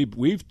either, but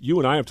you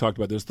and I have talked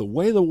about this. The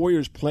way the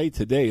Warriors play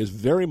today is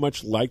very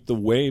much like the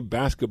way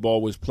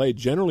basketball was played,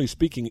 generally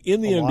speaking,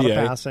 in the NBA. Lot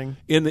of passing.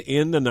 In the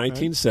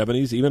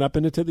 1970s, even up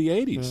into the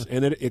 80s. Yeah.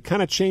 And it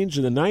kind of changed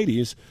in the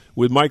 90s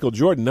with Michael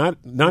Jordan,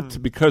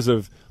 not because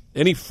of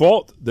any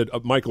fault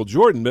of Michael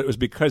Jordan, but it was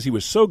because he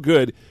was so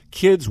good,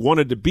 kids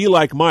wanted to be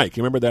like Mike.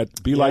 You remember that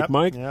like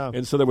Mike? Yeah.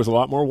 And so there was a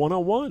lot more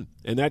one-on-one,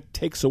 and that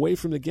takes away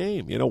from the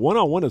game.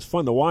 One-on-one is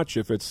fun to watch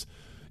if it's,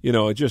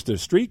 just a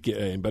street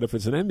game, but if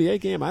it's an NBA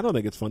game, I don't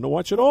think it's fun to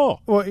watch at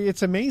all. Well,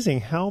 it's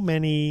amazing how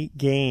many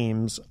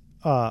games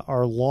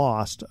are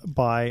lost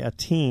by a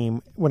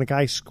team when a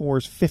guy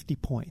scores 50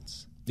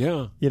 points.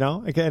 Yeah.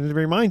 Again, it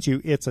reminds you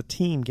it's a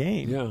team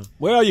game. Yeah.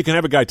 Well, you can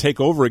have a guy take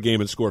over a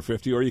game and score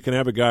 50, or you can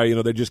have a guy,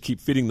 they just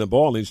keep feeding the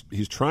ball and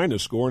he's trying to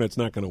score and it's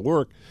not going to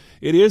work.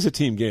 It is a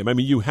team game. I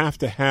mean, you have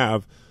to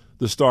have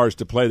the stars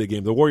to play the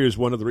game. The Warriors,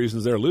 one of the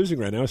reasons they're losing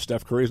right now is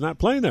Steph Curry's not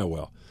playing that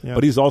well. Yeah.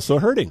 But he's also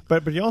hurting.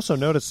 But you also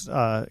notice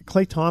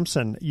Klay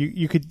Thompson,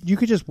 you could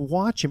just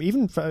watch him,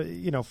 even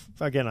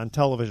again on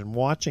television,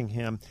 watching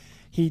him.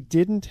 He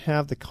didn't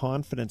have the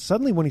confidence.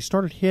 Suddenly, when he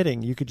started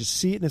hitting, you could just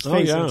see it in his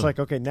face. And it's like,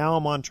 okay, now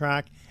I'm on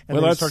track. And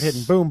then he started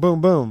hitting, boom, boom,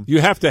 boom. You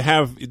have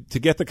to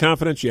get the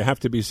confidence, you have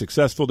to be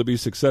successful. To be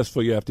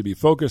successful, you have to be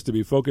focused. To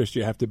be focused,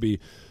 you have to be,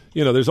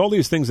 there's all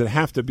these things that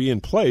have to be in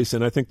place.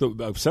 And I think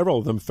several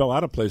of them fell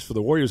out of place for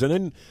the Warriors. And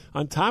then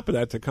on top of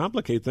that, to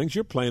complicate things,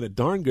 you're playing a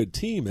darn good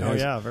team.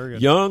 Very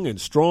good. Young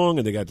and strong,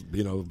 and they got,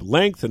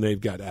 length, and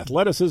they've got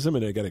athleticism,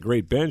 and they've got a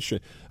great bench.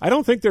 I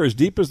don't think they're as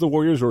deep as the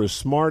Warriors or as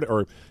smart,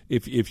 or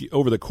if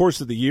over the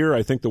course of the year,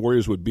 I think the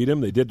Warriors would beat them.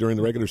 They did during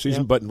the regular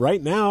season. Yeah. But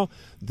right now,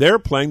 they're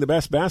playing the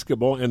best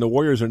basketball, and the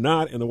Warriors are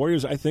not. And the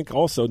Warriors, I think,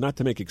 also, not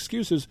to make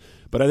excuses,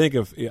 but I think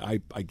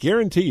I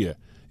guarantee you,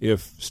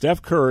 if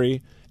Steph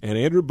Curry and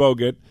Andrew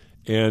Bogut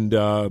and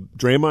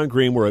Draymond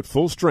Green were at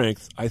full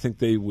strength, I think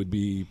they would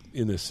be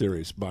in this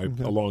series by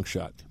a long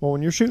shot. Well,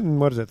 when you're shooting,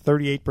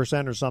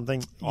 38% or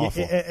something,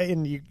 awful.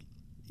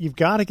 You've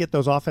got to get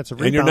those offensive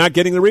rebounds. And you're not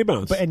getting the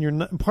rebounds. And you're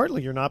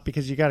not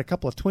because you got a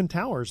couple of twin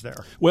towers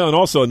there. Well, and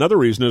also another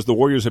reason is the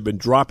Warriors have been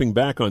dropping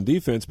back on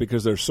defense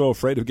because they're so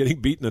afraid of getting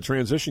beat in a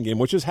transition game,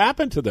 which has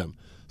happened to them.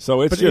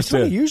 So it's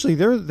usually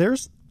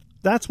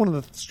that's one of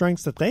the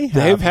strengths that they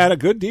have. They've had a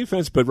good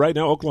defense, but right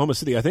now Oklahoma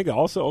City, I think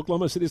also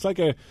Oklahoma City is like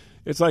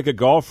a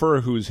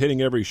golfer who's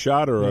hitting every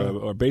shot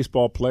or a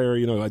baseball player.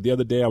 The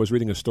other day I was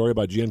reading a story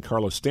about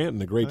Giancarlo Stanton,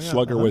 the great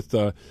slugger with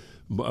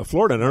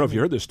Florida. I don't know if you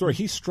heard this story.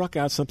 He struck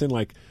out something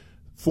like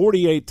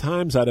 48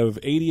 times out of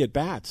 80 at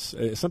bats,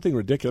 something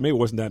ridiculous. Maybe it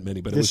wasn't that many,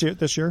 but this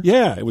year.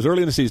 Yeah, it was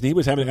early in the season. He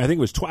was having, I think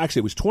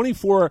it was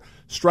 24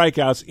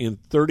 strikeouts in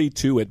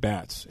 32 at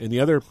bats, and the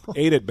other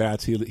 8 at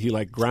bats he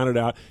like grounded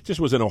out.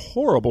 Just was in a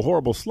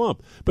horrible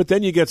slump. But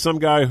then you get some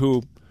guy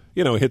who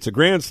hits a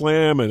grand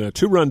slam and a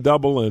 2-run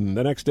double, and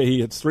the next day he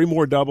hits 3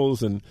 more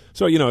doubles, and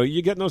so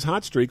you get those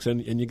hot streaks,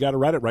 and you got to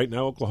ride it. Right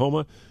now,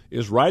 Oklahoma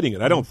is riding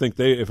it. I don't think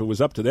if it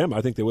was up to them, I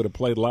think they would have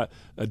played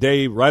a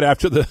day right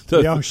after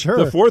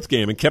the fourth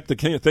game and kept the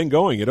thing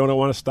going. You don't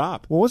want to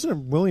stop. Well, wasn't it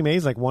Willie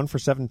Mays like 1 for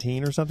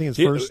 17 or something?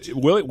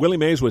 Willie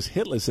Mays was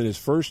hitless in his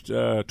first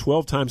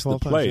 12 times to the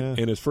plate,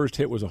 and his first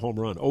hit was a home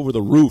run over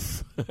the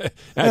roof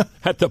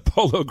at the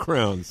Polo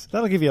Grounds.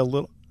 That'll give you a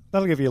little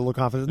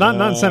confidence. Not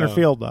in center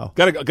field, though.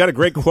 Got a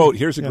great quote.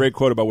 Here's a great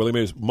quote about Willie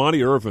Mays.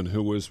 Monty Irvin,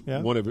 who was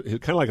one of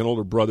kind of like an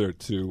older brother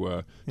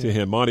to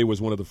him. Monty was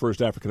one of the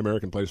first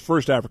African-American players,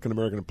 first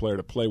African-American player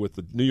to play with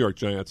the New York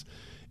Giants.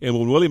 And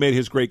when Willie made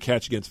his great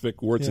catch against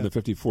Vic Wirtz in the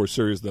 54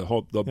 series, the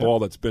ball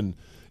that's been,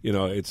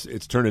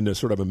 it's turned into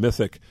sort of a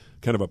mythic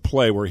kind of a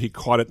play where he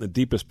caught it in the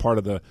deepest part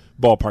of the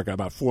ballpark,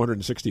 about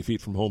 460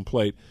 feet from home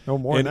plate. No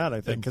more than that,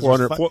 I think.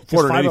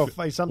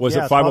 480. Was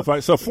it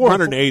 505? So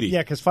 480.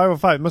 Yeah, because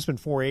 505, it must have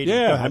been 480.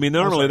 Yeah, I mean,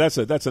 normally that's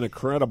an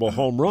incredible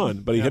home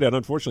run, but he hit it,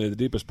 unfortunately, at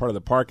the deepest part of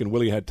the park, and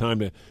Willie had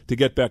time to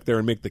get back there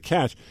and make the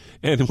catch.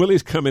 And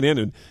Willie's coming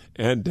in,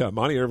 and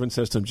Monty Irvin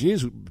says to him,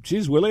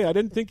 geez, Willie, I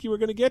didn't think you were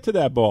going to get to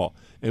that ball.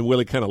 And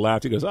Willie kind of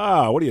laughed. He goes, what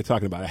are you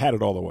talking about? I had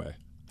it all the way.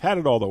 Had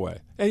it all the way.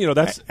 And,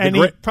 that's... And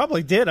he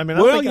probably did. I mean,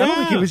 I don't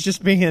think he was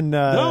just being...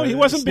 no, he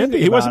wasn't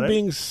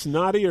being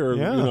snotty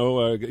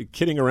or,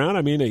 kidding around.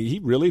 I mean,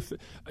 he really...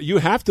 You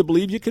have to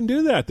believe you can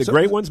do that. The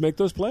great ones make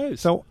those plays.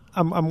 So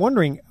I'm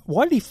wondering,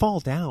 why did he fall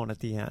down at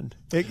the end?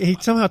 He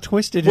somehow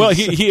twisted Well,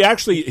 his... he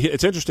actually...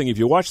 It's interesting. If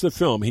you watch the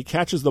film, he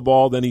catches the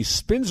ball, then he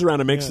spins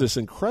around and makes this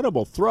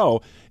incredible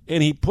throw,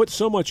 and he put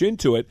so much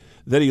into it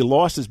that he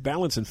lost his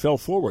balance and fell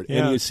forward.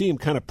 Yeah. And you see him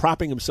kind of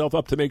propping himself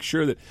up to make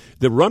sure that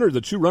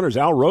the two runners,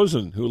 Al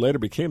Rosen, who later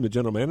became the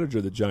general manager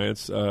of the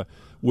Giants,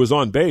 was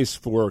on base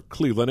for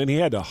Cleveland, and he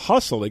had to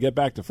hustle to get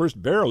back to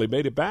first. Barely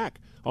made it back.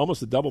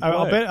 Almost a double play.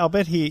 I'll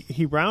bet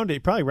he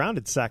probably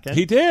rounded second.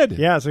 He did.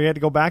 Yeah, so he had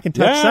to go back and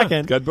touch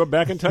second. Got to go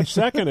back and touch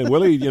second, and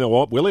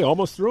Willie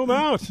almost threw him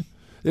out.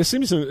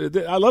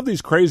 I love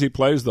these crazy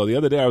plays, though. The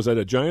other day I was at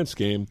a Giants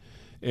game,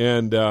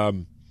 and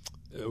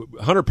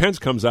Hunter Pence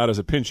comes out as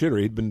a pinch hitter.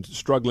 He'd been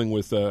struggling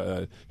with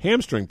a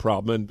hamstring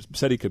problem and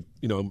said he could,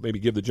 maybe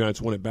give the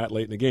Giants one at bat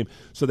late in the game.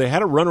 So they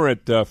had a runner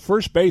at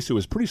first base who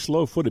was pretty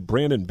slow-footed,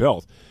 Brandon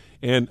Belt.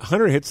 And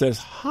Hunter hits this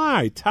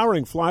high,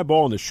 towering fly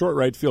ball in the short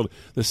right field.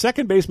 The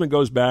second baseman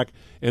goes back,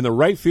 and the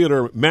right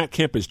fielder, Matt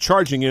Kemp, is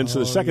charging in. So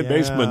the second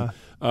baseman,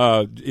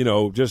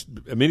 just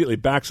immediately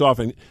backs off.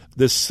 And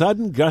this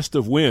sudden gust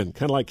of wind,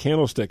 kind of like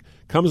Candlestick,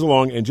 comes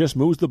along and just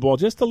moves the ball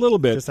just a little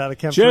bit. Just out of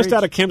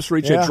Kemp's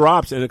reach. It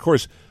drops. And, of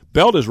course,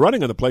 Belt is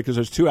running on the play because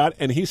there's two out,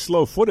 and he's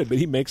slow-footed, but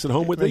he makes it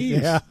home with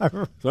ease. Yeah.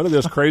 It's one of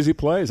those crazy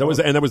plays. That was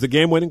the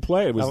game-winning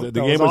play. The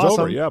game was awesome.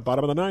 over. Yeah,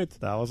 bottom of the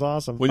ninth. That was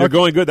awesome. When you're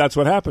going good, that's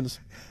what happens.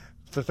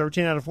 For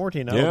 13 out of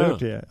 14, that'll do it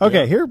to you.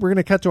 Okay, here we're going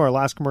to cut to our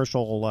last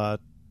commercial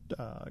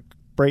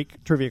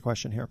break trivia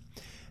question here.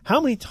 How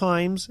many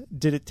times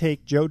did it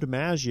take Joe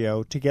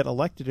DiMaggio to get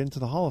elected into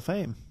the Hall of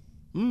Fame?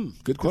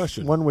 Good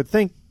question. One would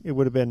think it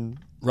would have been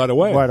right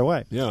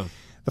away. Yeah.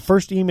 The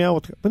first email,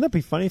 wouldn't that be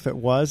funny if it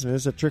was, and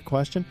it's a trick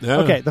question? Yeah.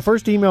 Okay, the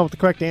first email with the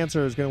correct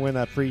answer is going to win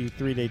that free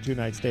 3-day,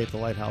 2-night stay at the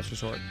Lighthouse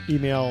Resort.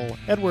 Email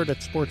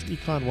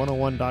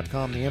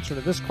edward@sportsecon101.com the answer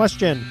to this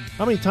question.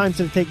 How many times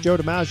did it take Joe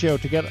DiMaggio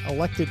to get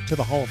elected to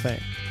the Hall of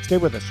Fame? Stay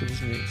with us. You're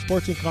listening to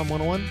Sports Econ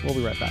 101. We'll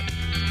be right back.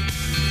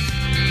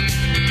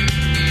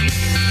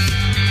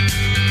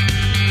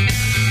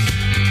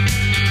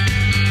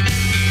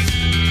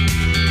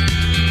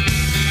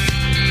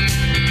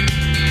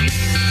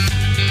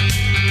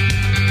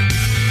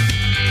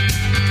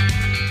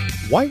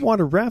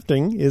 Whitewater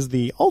rafting is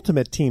the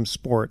ultimate team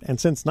sport, and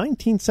since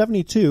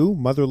 1972,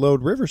 Mother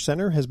Lode River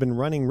Center has been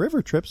running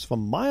river trips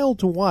from mild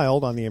to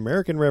wild on the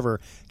American River,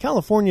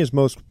 California's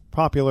most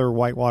popular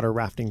whitewater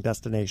rafting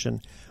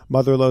destination.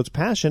 Mother Lode's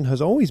passion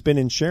has always been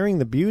in sharing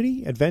the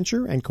beauty,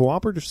 adventure, and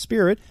cooperative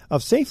spirit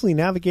of safely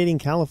navigating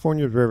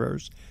California's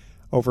rivers.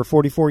 Over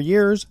 44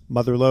 years,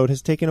 Mother Lode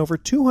has taken over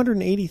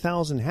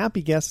 280,000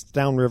 happy guests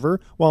downriver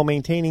while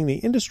maintaining the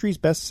industry's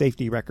best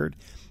safety record.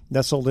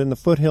 Nestled in the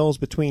foothills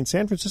between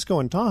San Francisco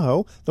and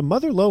Tahoe, the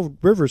Mother Lode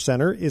River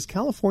Center is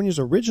California's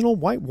original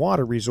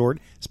whitewater resort,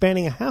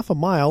 spanning a half a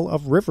mile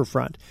of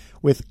riverfront,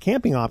 with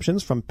camping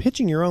options from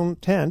pitching your own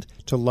tent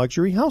to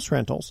luxury house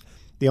rentals.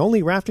 The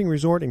only rafting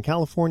resort in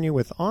California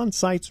with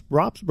on-site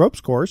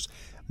ropes course,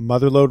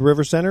 Mother Lode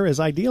River Center is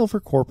ideal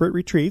for corporate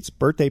retreats,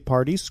 birthday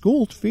parties,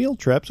 school field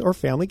trips, or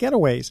family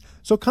getaways.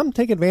 So come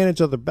take advantage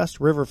of the best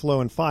river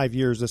flow in 5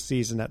 years this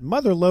season at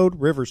Mother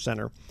Lode River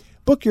Center.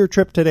 Book your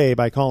trip today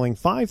by calling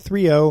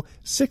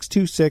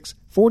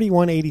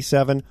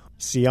 530-626-4187.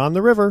 See you on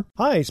the river.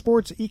 Hi,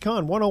 Sports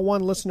Econ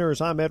 101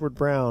 listeners. I'm Edward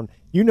Brown.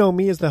 You know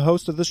me as the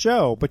host of the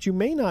show, but you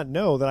may not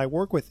know that I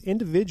work with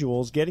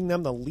individuals getting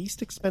them the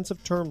least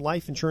expensive term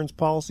life insurance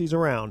policies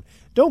around.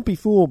 Don't be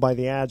fooled by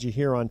the ads you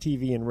hear on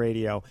TV and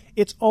radio.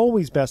 It's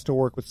always best to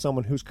work with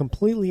someone who's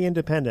completely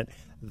independent.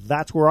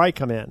 That's where I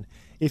come in.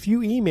 If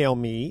you email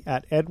me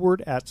at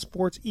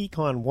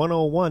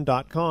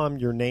edward@sportsecon101.com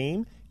your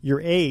name, your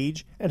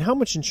age, and how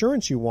much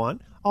insurance you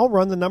want, I'll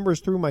run the numbers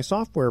through my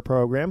software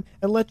program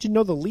and let you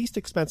know the least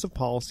expensive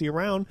policy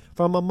around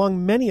from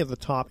among many of the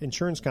top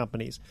insurance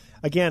companies.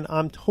 Again,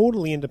 I'm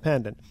totally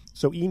independent,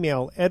 so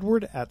email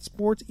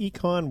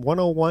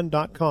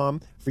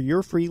edward@sportsecon101.com for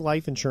your free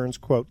life insurance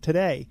quote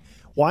today.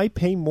 Why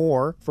pay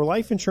more for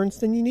life insurance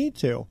than you need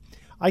to?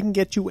 I can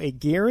get you a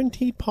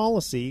guaranteed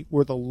policy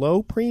where the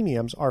low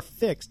premiums are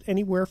fixed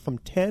anywhere from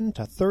 10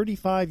 to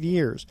 35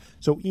 years.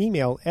 So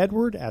email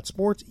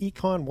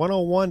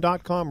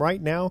edward@sportsecon101.com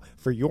right now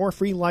for your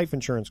free life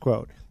insurance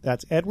quote.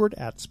 That's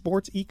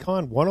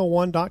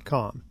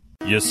edward@sportsecon101.com.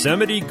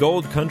 Yosemite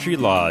Gold Country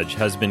Lodge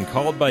has been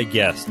called by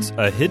guests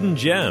a hidden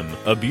gem,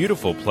 a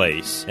beautiful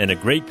place, and a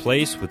great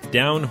place with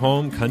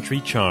down-home country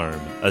charm.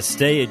 A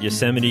stay at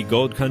Yosemite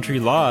Gold Country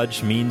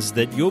Lodge means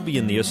that you'll be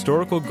in the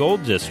historical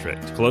Gold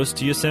District, close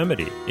to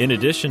Yosemite. In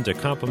addition to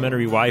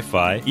complimentary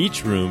Wi-Fi,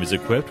 each room is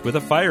equipped with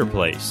a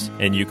fireplace,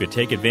 and you could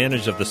take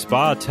advantage of the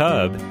spa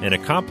tub and a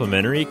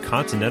complimentary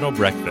continental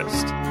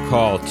breakfast.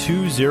 Call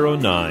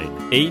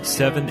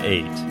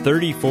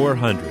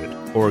 209-878-3400.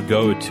 or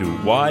go to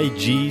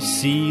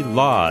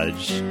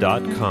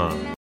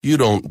ygclodge.com. You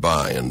don't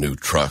buy a new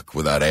truck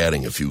without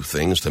adding a few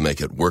things to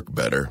make it work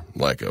better,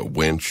 like a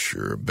winch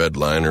or bed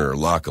liner or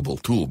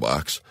lockable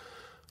toolbox.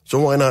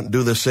 So why not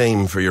do the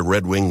same for your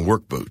Red Wing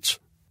work boots?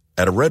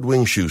 At a Red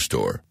Wing shoe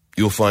store,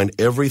 you'll find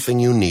everything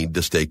you need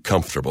to stay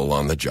comfortable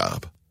on the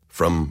job,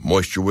 from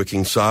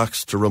moisture-wicking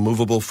socks to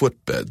removable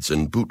footbeds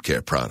and boot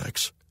care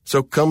products.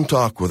 So come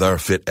talk with our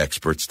fit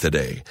experts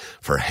today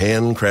for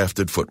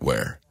handcrafted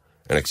footwear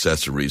and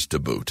accessories to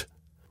boot.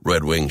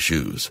 Red Wing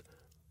Shoes.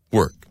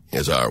 Work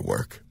is our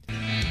work.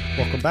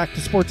 Welcome back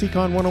to Sports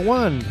Econ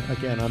 101.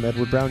 Again, I'm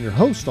Edward Brown, your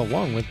host,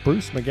 along with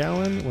Bruce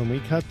McGowan. When we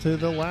cut to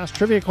the last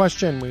trivia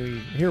question,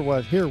 here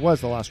was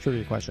the last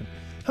trivia question.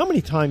 How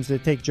many times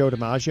did it take Joe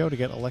DiMaggio to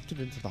get elected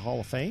into the Hall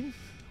of Fame?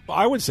 Well,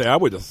 I would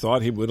have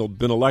thought he would have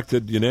been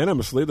elected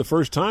unanimously the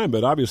first time,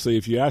 but obviously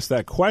if you ask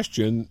that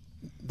question,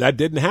 that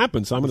didn't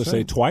happen, so I'm going to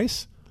say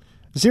twice.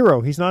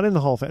 0. He's not in the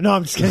Hall of Fame. No,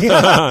 I'm just kidding.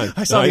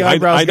 I saw the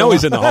eyebrows. I know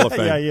he's in the Hall of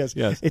Fame. Yeah, he is.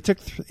 Yes. It took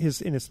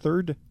in his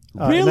third,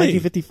 really?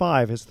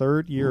 1955, his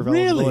third year of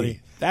eligibility.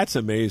 That's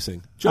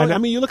amazing. Joe, I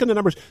mean, you look at the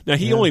numbers. Now,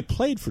 he only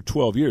played for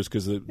 12 years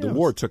because the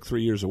war took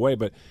 3 years away,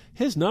 but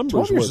his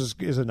numbers 12 years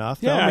is enough.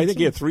 Yeah, I think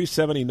he had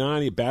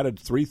 379. He batted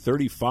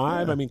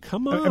 335. Yeah. I mean,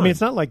 come on. I mean,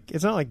 it's not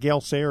like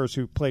Gale Sayers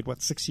who played,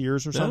 6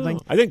 years or something?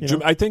 I think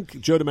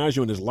Joe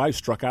DiMaggio in his life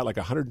struck out like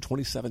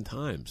 127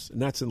 times, and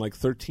that's in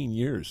 13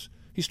 years.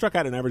 He struck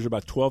out an average of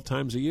about 12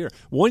 times a year.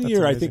 One year,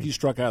 amazing. I think he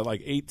struck out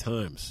 8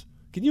 times.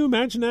 Can you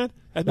imagine that?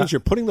 That means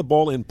you're putting the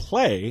ball in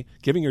play,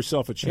 giving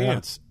yourself a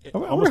chance. Yeah.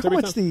 I wonder how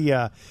much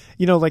the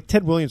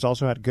Ted Williams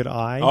also had a good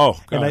eye.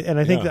 Oh, God. And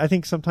I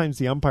think sometimes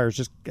the umpires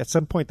just at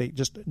some point they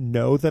just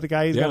know that a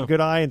guy has got a good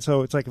eye, and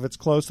so it's like if it's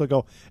close, they'll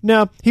go,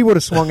 no, he would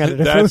have swung at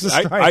it if it was a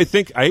strike.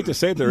 I hate to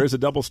say it, there is a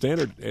double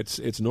standard.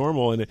 It's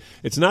normal, and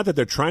it's not that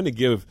they're trying to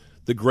give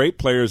the great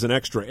players an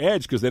extra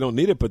edge because they don't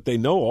need it, but they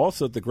know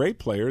also that the great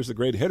players, the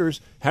great hitters,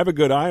 have a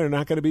good eye and are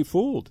not going to be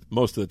fooled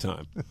most of the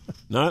time.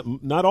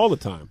 Not all the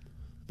time,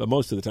 but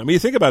most of the time. I mean, you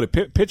think about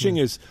it, pitching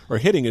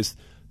hitting is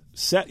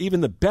set.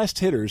 Even the best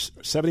hitters,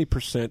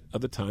 70%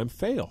 of the time,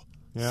 fail.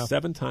 Yeah.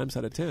 7 times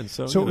out of 10.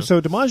 So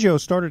DiMaggio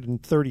started in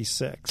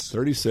 36.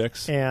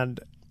 36. And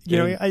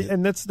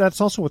and that's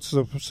also what's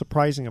so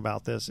surprising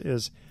about this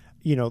is,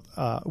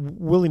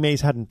 Willie Mays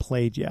hadn't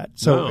played yet.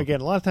 So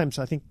again, a lot of times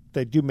I think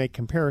they do make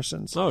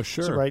comparisons. Oh,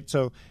 sure. So, right.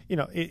 So,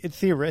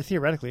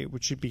 theoretically,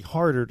 it should be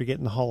harder to get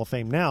in the Hall of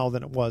Fame now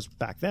than it was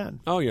back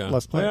then. Oh, yeah.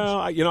 Less players.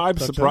 Well, I'm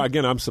surprised.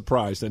 Again, I'm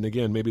surprised. And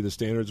again, maybe the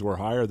standards were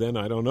higher then.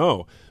 I don't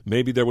know.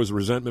 Maybe there was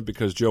resentment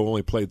because Joe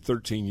only played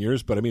 13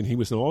 years, but I mean, he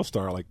was an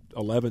All-Star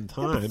 11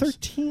 times.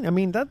 13. I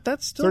mean,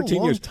 that's still 13 a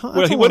long years. time.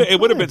 Well, it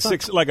would have been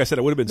 6. Like I said,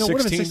 it would have been 16. It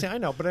would have been 16. I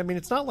know, but I mean,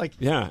 it's not like.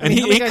 Yeah, and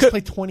how many guys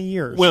played 20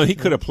 years? Well, he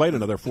could have played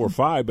another 4 or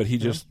 5, but he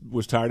just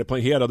was tired of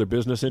playing. He had other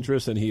business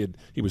interests, and he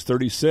was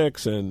 36,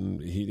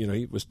 and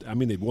he was. I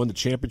mean, they won the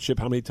championship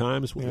how many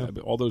times? Yeah.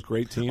 All those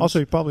great teams. Also,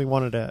 he probably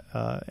wanted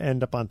to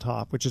end up on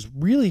top, which is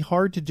really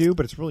hard to do,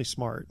 but it's really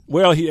smart.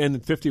 Well, in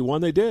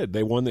 51 they did.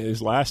 They won.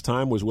 His last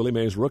time was Willie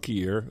Mays' rookie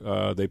year.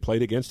 They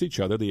played against each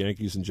other, the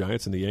Yankees and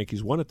Giants, and the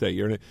Yankees won it that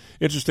year. And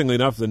interestingly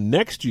enough, the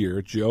next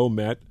year, Joe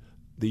met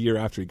the year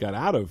after he got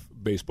out of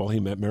baseball. He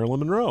met Marilyn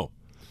Monroe,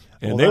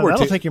 and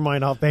that'll take your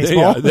mind off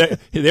baseball.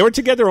 They were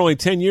together only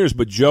 10 years,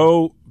 but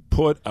Joe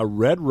put a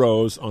red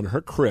rose on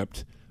her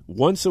crypt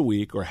once a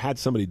week, or had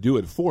somebody do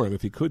it for him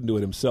if he couldn't do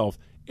it himself,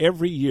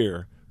 every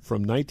year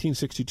from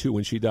 1962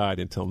 when she died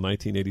until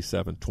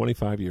 1987,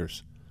 25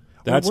 years.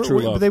 That's true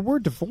love. They were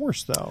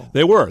divorced, though.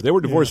 They were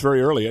divorced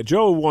very early.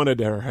 Joe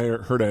wanted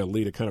her to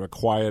lead a kind of a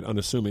quiet,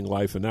 unassuming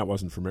life, and that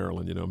wasn't for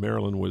Marilyn.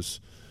 Marilyn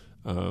was,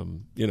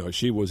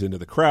 she was into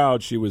the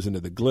crowd, she was into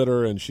the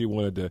glitter, and she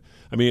wanted to.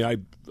 I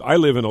mean, I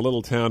live in a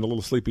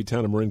little sleepy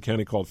town in Marin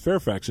County called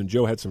Fairfax, and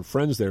Joe had some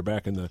friends there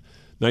back in the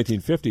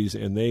 1950s,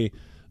 and they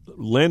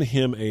lent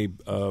him a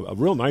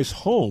real nice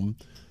home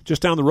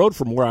just down the road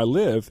from where I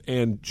live,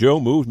 and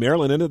Joe moved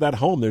Marilyn into that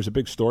home. There's a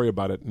big story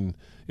about it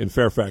in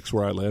Fairfax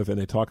where I live,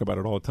 and they talk about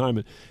it all the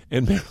time.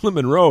 And Marilyn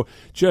Monroe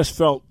just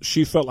felt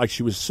like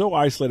she was so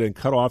isolated and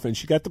cut off, and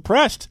she got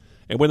depressed.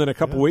 And within a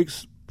couple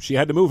weeks, she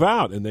had to move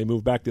out, and they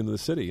moved back into the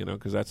city,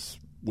 because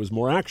was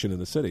more action in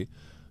the city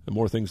and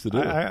more things to do.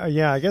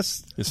 I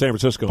guess in San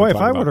Francisco. Boy, if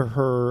I were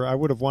her, I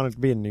would have wanted to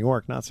be in New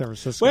York, not San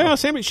Francisco. Well,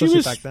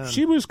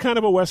 she was kind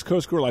of a West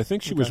Coast girl. I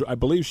think I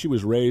believe she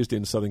was raised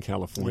in Southern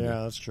California.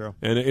 Yeah, that's true.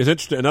 And it's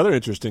interesting. Another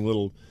interesting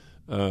little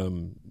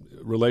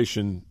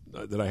relation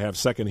that I have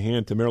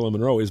secondhand to Marilyn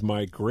Monroe is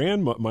my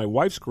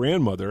wife's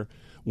grandmother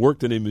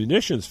worked in a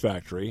munitions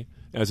factory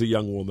as a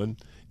young woman.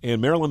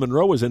 And Marilyn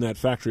Monroe was in that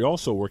factory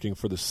also working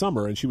for the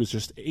summer, and she was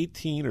just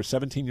 18 or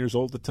 17 years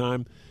old at the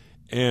time.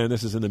 And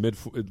this is in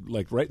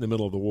the right in the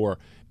middle of the war.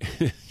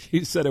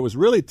 She said it was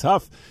really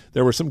tough.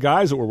 There were some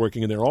guys that were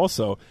working in there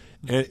also,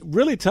 and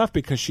really tough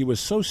because she was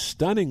so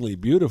stunningly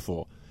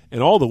beautiful,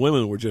 and all the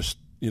women were just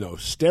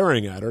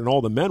staring at her, and all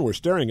the men were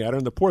staring at her.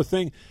 And the poor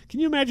thing, can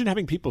you imagine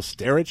having people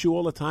stare at you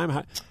all the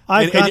time?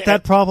 I've got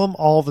that problem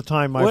all the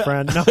time, my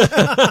friend. No.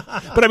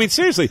 But I mean,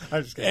 seriously,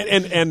 I'm just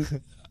kidding.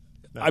 And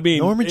I mean,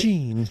 Norma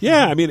Jean.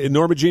 Yeah, I mean,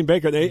 Norma Jean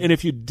Baker. And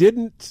if you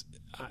didn't,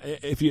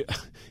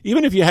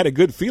 even if you had a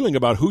good feeling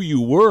about who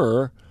you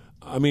were,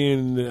 I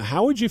mean,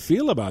 how would you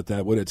feel about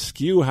that? Would it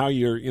skew how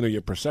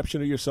your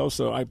perception of yourself?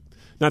 So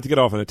not to get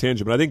off on a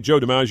tangent, but I think Joe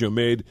DiMaggio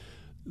made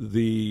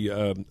the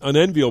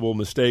unenviable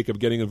mistake of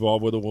getting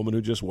involved with a woman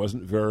who just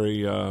wasn't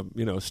very,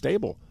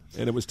 stable,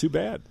 and it was too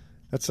bad.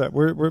 That's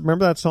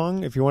remember that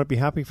song? If you want to be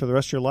happy for the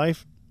rest of your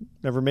life,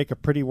 never make a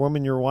pretty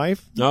woman your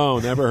wife. No,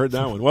 never heard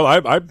that one. Well, I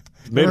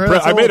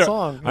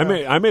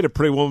made a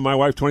pretty woman my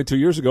wife 22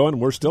 years ago, and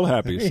we're still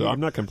happy. So I'm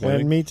not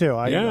complaining. And me too.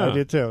 I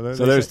did too.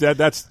 So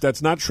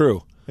that's not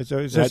true. It's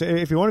just,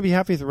 if you want to be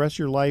happy for the rest of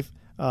your life,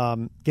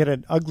 get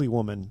an ugly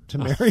woman to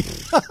marry.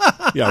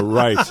 Yeah,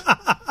 right.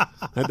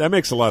 That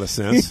makes a lot of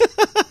sense.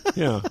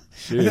 Yeah.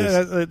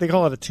 Jeez. They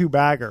call it a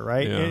two-bagger,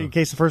 right? Yeah. In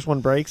case the first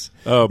one breaks.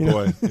 Oh,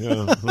 boy.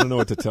 Yeah. I don't know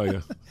what to tell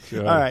you.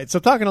 All right. So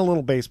talking a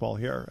little baseball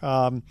here.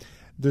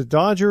 The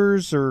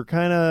Dodgers are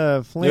kind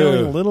of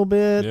flailing a little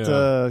bit.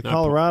 Yeah.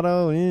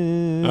 Colorado.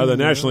 The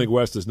National League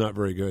West is not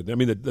very good. I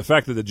mean, the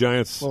fact that the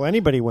Giants. Well,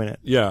 anybody win it.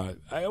 Yeah.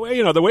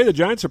 The way the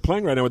Giants are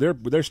playing right now,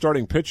 they're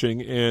starting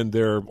pitching and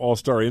their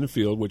all-star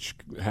infield, which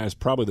has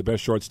probably the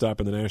best shortstop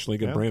in the National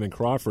League, in Brandon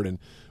Crawford, and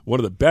one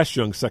of the best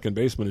young second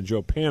basemen in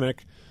Joe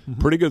Panik. Mm-hmm.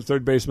 Pretty good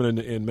third baseman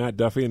in Matt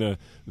Duffy, and a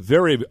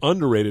very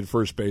underrated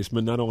first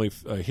baseman, not only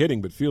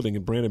hitting but fielding,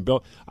 in Brandon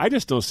Belt. I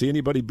just don't see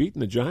anybody beating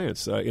the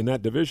Giants in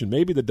that division.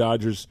 Maybe the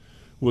Dodgers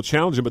will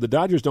challenge them, but the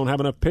Dodgers don't have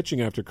enough pitching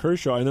after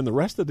Kershaw, and then the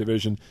rest of the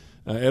division,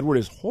 Edward,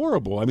 is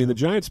horrible. I mean, the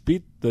Giants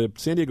beat the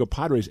San Diego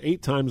Padres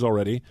 8 times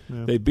already.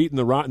 Yeah. They've beaten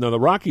the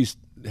Rockies.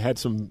 They had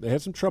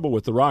some trouble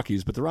with the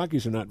Rockies, but the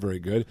Rockies are not very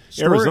good.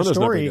 Arizona's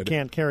not very good.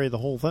 Can't carry the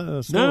whole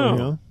story.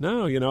 No.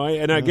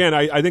 Again,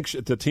 I think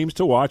the teams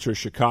to watch are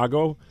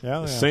Chicago,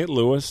 St.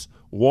 Louis,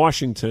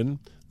 Washington,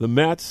 the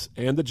Mets,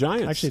 and the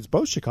Giants. Actually, it's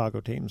both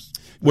Chicago teams.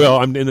 Well,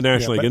 I'm in the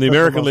National League. In the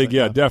American League,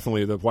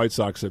 definitely the White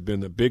Sox have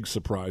been a big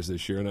surprise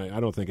this year, and I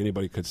don't think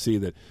anybody could see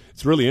that.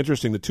 It's really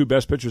interesting. The two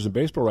best pitchers in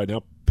baseball right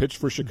now pitch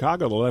for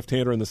Chicago, the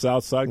left-hander on the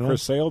south side,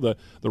 Chris Sale, the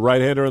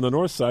right-hander on the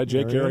north side,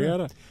 Jake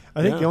Arrieta.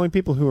 I think the only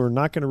people who are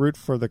not going to root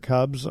for the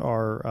Cubs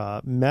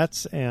are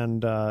Mets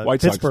and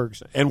Pittsburgh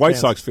and White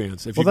Sox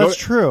fans. That's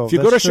true. If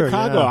you go to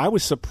Chicago, I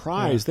was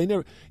surprised. They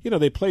never,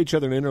 they play each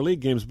other in interleague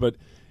games, but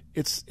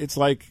it's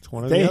like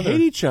they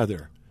hate each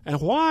other. And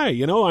why?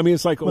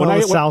 It's like when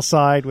the South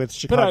Side with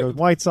Chicago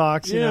White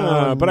Sox.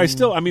 But I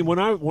still,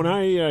 when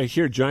I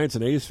hear Giants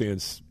and A's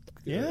fans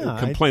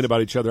complain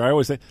about each other, I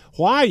always think,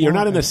 why? You're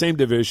not in the same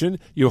division.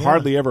 You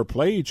hardly ever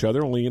play each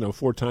other. Only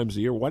 4 times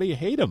a year. Why do you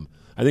hate them?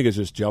 I think it's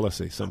just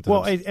jealousy sometimes.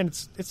 Well, and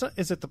it's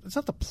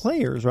not the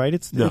players, right?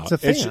 It's the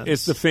fans.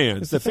 It's the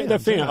fans. The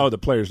fans. Yeah. Oh, the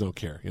players don't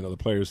care. The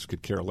players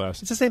could care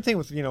less. It's the same thing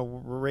with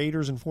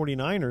Raiders and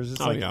 49ers.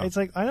 It's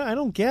like I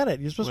don't get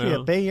it. You're supposed to be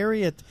a Bay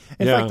Area.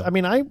 In fact,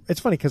 it's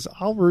funny because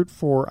I'll root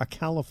for a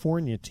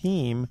California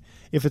team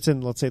if it's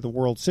in, let's say, the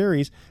World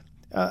Series.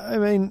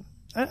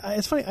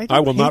 It's funny. I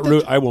will not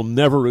root. I will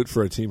never root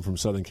for a team from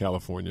Southern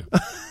California.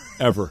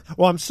 Ever.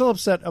 Well, I'm still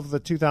upset of the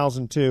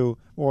 2002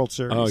 World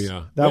Series. Oh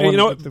yeah,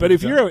 but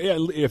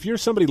if you're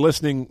somebody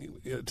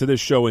listening to this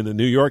show in the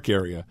New York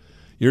area,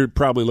 you're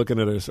probably looking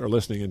at us or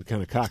listening and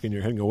kind of cocking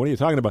your head and go, what are you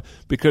talking about?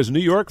 Because New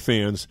York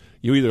fans,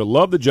 you either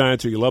love the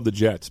Giants or you love the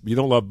Jets. You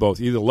don't love both.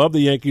 You either love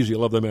the Yankees or you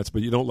love the Mets,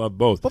 but you don't love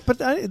both. But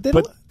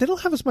they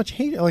don't have as much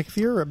hate. Like if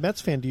you're a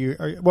Mets fan,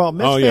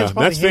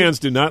 Mets fans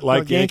do not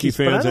like Yankee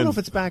fans. But I don't know if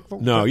it's back.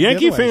 No,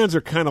 Yankee fans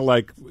are kind of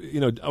like,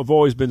 have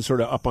always been sort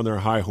of up on their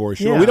high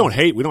horse. We don't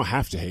hate. We don't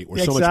have to hate.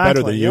 We're so much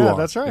better than you are.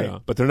 That's right.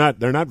 But they're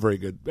not very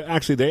good.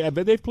 Actually,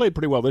 they've played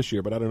pretty well this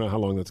year, but I don't know how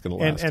long that's going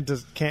to last. And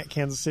does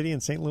Kansas City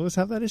and St. Louis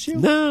have that issue?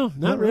 No,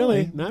 not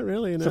really. Not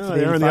really. Except for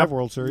the 85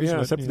 World Series. Yeah,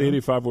 except for the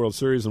 85 World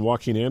Series and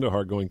Joaquin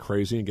Andujar going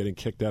crazy and getting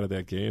kicked out of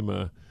that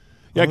game.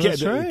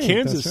 That's right.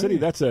 Kansas City,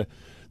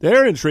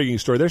 they're an intriguing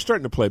story. They're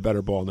starting to play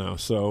better ball now.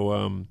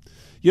 So,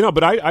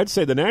 but I'd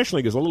say the National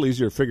League is a little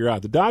easier to figure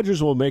out. The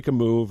Dodgers will make a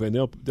move and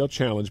they'll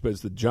challenge, but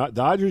it's the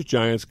Dodgers,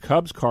 Giants,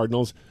 Cubs,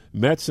 Cardinals,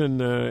 Mets,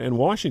 and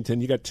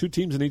Washington. You got 2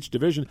 teams in each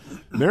division.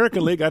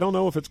 American League, I don't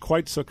know if it's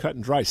quite so cut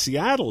and dry.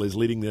 Seattle is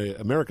leading the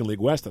American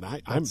League West,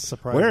 and I'm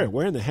surprised.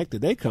 Where in the heck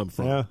did they come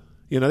from? Yeah.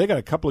 They got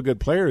a couple of good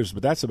players,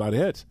 but that's about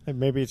it. And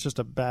maybe it's just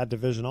a bad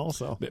division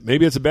also.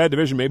 Maybe it's a bad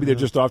division. Maybe they're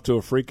just off to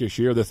a freakish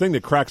year. The thing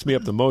that cracks me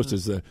up the most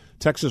is the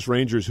Texas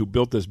Rangers, who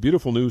built this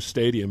beautiful new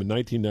stadium in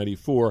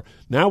 1994,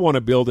 now want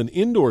to build an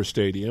indoor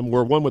stadium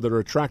one with a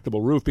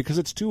retractable roof because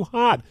it's too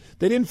hot.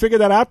 They didn't figure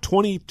that out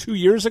 22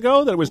 years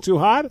ago that it was too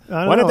hot?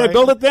 Why did they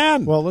build it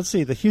then? Well, let's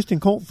see. The Houston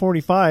Colt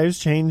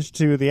 45s changed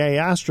to the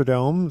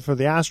Astrodome for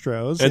the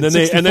Astros. And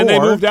then they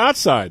moved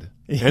outside.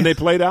 And they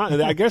played out.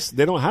 And I guess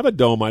they don't have a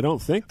dome. I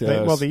don't think.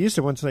 They used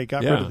to once they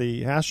got rid of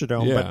the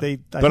Astrodome. Yeah.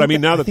 But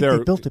now that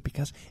they built it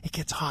because it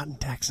gets hot in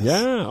Texas.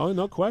 Yeah. Oh,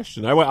 no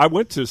question. I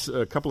went to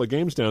a couple of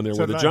games down there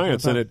with the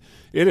Giants, and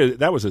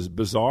that was a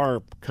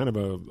bizarre kind of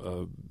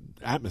a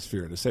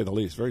atmosphere, to say the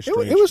least. Very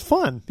strange. It was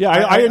fun. Yeah,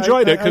 I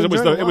enjoyed it because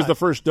I it was the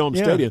first dome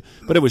stadium,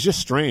 but it was just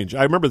strange.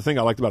 I remember the thing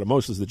I liked about it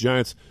most is the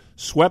Giants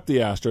swept the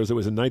Astros. It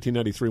was in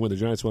 1993 when the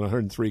Giants won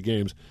 103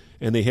 games,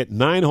 and they hit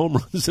 9 home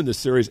runs in the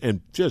series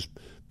and just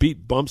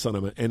beat bumps on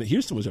them. And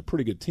Houston was a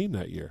pretty good team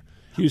that year.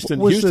 Houston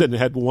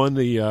had won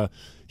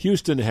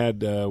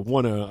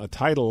a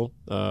title,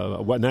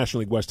 a National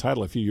League West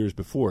title a few years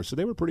before, so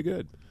they were pretty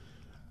good.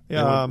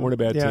 Yeah, weren't a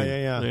bad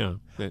team.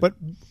 Yeah. But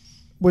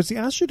was the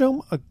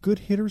Astrodome a good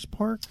hitter's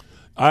park?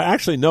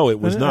 Actually, no, it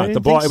was not. I The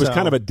ball. think It was so.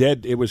 kind of a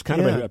dead. It was kind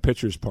of a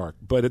pitcher's park.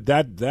 But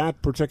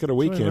that particular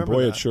weekend,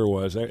 boy, it sure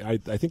was. I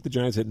think the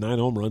Giants hit 9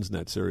 home runs in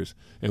that series,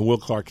 and Will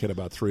Clark hit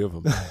about 3 of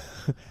them.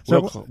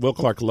 Will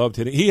Clark loved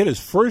hitting. He hit his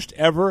first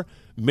ever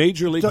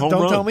major league home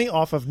run. Don't tell me,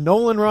 off of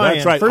Nolan Ryan.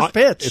 That's right. First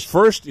pitch.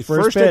 First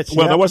pitch.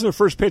 Well, yep. that wasn't a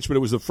first pitch, but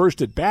it was the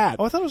first at bat.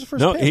 Oh, I thought it was the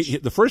first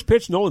pitch. The first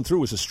pitch Nolan threw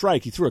was a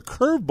strike. He threw a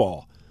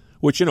curveball.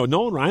 Which,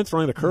 Nolan Ryan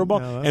throwing a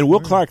curveball, and Will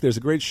Clark, there's a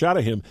great shot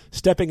of him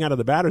stepping out of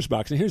the batter's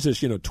box. And here's this,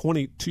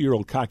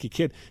 22-year-old cocky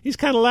kid. He's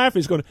kind of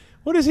laughing. He's going,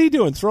 what is he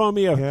doing, throwing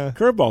me a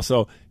curveball?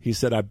 So he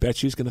said, I bet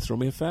she's going to throw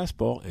me a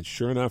fastball. And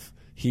sure enough,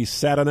 he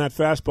sat on that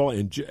fastball,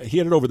 and he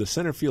hit it over the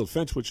center field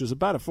fence, which is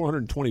about a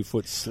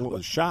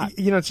 420-foot shot.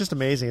 It's just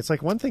amazing. It's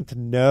like one thing to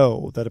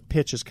know that a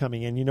pitch is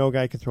coming in. A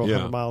guy can throw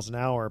 100 miles an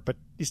hour, but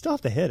you still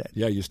have to hit it.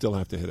 Yeah, you still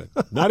have to hit it.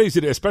 Not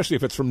easy, especially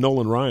if it's from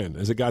Nolan Ryan.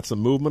 Has it got some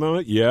movement on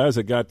it? Yeah. Has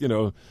it got,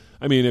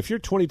 if you're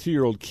a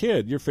 22-year-old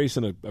kid, you're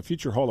facing a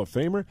future Hall of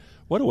Famer,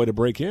 what a way to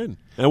break in.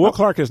 And Will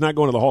Clark is not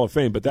going to the Hall of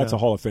Fame, but that's a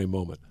Hall of Fame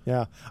moment.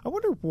 Yeah. I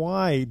wonder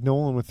why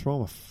Nolan would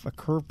throw him a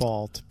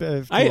curveball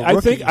to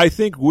I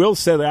think Will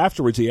said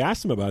afterwards, he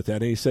asked him about that,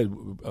 and he said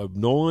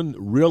Nolan,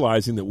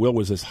 realizing that Will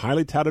was this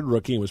highly touted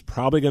rookie and was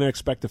probably going to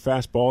expect a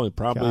fastball and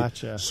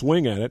probably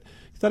swing at it,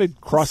 he thought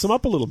he'd cross him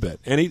up a little bit.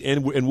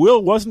 And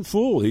Will wasn't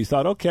fooled. He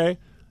thought, okay,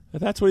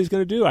 if that's what he's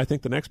going to do, I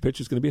think the next pitch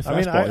is going to be a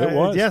fastball. It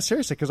was. Yeah,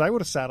 seriously, because I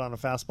would have sat on a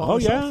fastball. Oh,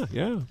 myself.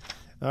 yeah.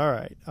 All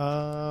right.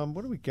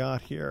 What do we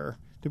got here?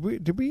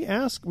 Did we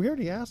ask? We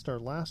already asked our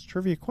last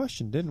trivia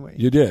question, didn't we?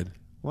 You did.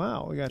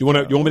 Wow. We got. You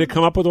want me to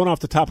come up with one off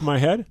the top of my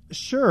head?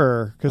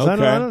 Sure, because I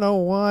don't know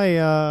why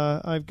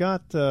I've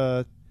got.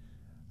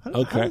 How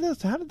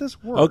did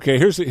this work? Okay,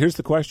 here's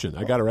the question.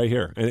 I got it right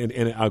here,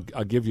 and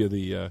I'll give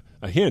you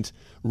a hint.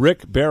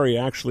 Rick Barry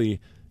actually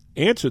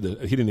answered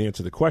he didn't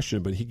answer the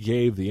question, but he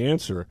gave the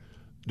answer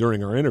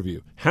during our interview.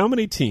 How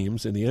many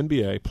teams in the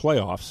NBA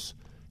playoffs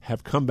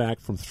have come back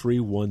from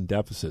 3-1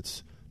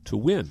 deficits to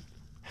win?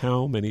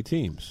 How many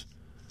teams?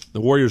 The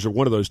Warriors are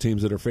one of those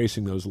teams that are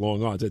facing those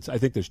long odds. I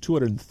think there's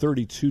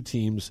 232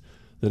 teams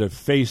that have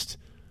faced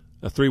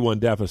a 3-1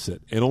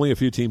 deficit, and only a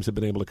few teams have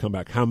been able to come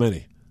back. How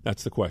many?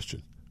 That's the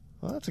question.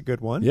 Well, that's a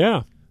good one.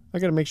 Yeah. I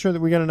got to make sure that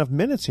we got enough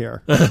minutes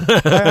here. I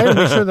got to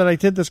make sure that I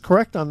did this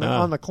correct on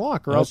the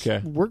clock, or else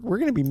we're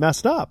going to be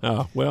messed up.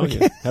 Oh well,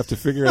 you have to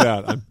figure it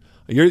out.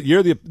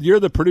 You're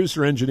the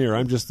producer engineer.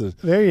 I'm just the.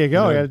 There you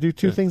go. I got to do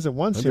two things at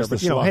once here.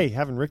 But hey,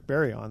 having Rick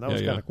Barry on, that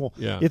was kind of cool.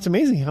 Yeah. It's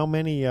amazing how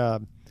many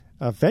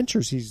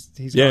ventures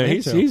he's gone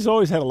into. He's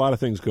always had a lot of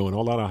things going,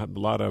 a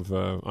lot of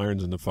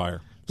irons in the fire.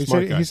 He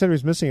said he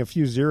was missing a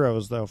few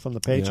zeros, though, from the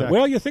paycheck. Yeah.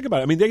 Well, you think about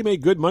it. I mean, they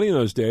made good money in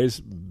those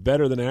days,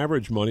 better than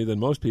average money than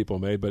most people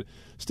made. But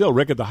still,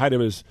 Rick, at the height of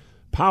his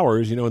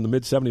powers, in the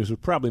mid-'70s, was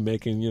probably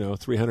making,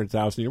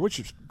 $300,000 a year, which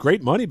is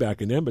great money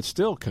back in then. But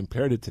still,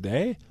 compared to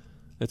today,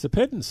 it's a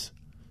pittance.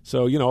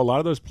 So, a lot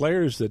of those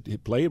players that he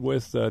played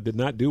with did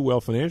not do well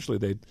financially.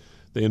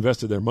 They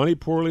invested their money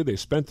poorly. They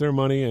spent their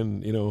money,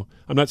 and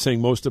I'm not saying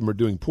most of them are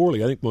doing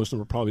poorly. I think most of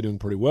them are probably doing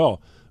pretty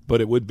well.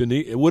 But it would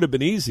have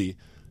been easy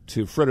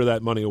to fritter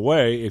that money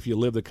away if you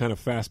lived the kind of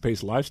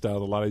fast-paced lifestyle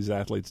that a lot of these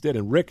athletes did.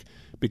 And Rick,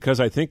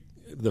 because I think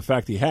the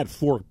fact he had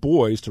 4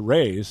 boys to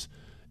raise,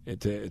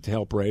 to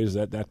help raise,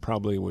 that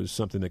probably was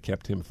something that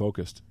kept him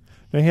focused.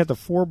 Now he had the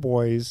 4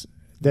 boys.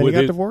 Then he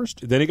got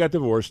divorced? Then he got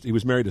divorced. He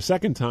was married a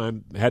second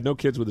time, had no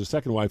kids with his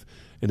second wife,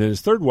 and then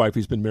his third wife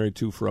he's been married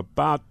to for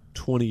about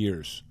 20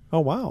 years. Oh,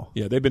 wow.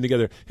 Yeah, they've been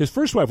together. His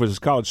first wife was his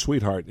college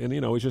sweetheart, and,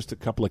 it was just a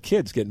couple of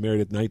kids getting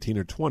married at 19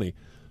 or 20.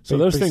 So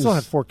those things. They still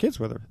had 4 kids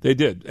with her. They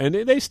did, and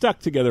they stuck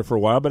together for a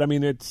while. But I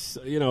mean, it's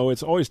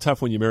it's always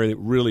tough when you marry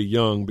really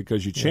young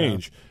because you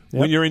change. Yeah.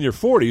 When you're in your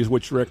 40s,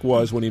 which Rick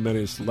was when he met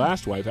his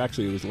last wife.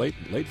 Actually, it was late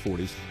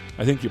 40s.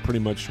 I think you're pretty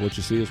much what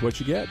you see is what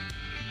you get.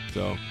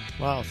 So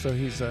wow. So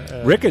he's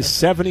Rick is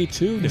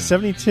 72. He's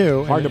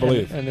 72. Hard to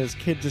believe. And his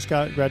kid just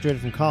graduated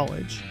from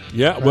college.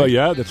 Yeah. Right? Well,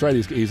 yeah, that's right.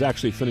 He's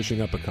actually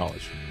finishing up at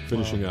college.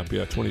 Finishing up,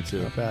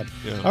 22. Not bad.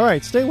 Yeah. All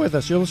right, stay with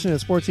us. You're listening to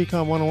Sports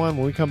Econ 101.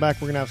 When we come back,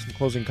 we're going to have some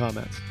closing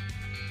comments.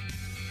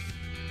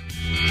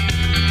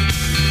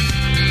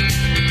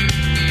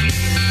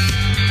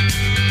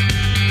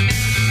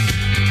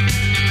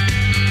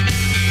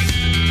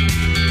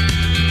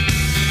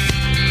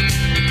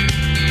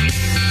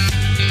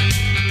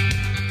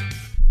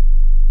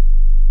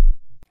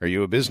 Are you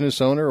you a business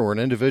owner or an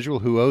individual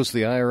who owes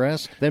the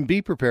IRS? Then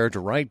be prepared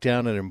to write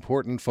down an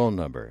important phone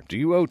number. Do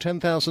you owe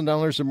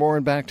 $10,000 or more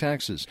in back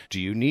taxes?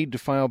 Do you need to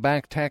file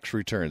back tax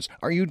returns?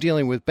 Are you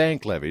dealing with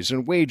bank levies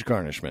and wage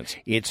garnishments?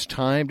 It's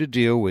time to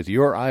deal with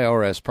your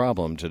IRS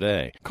problem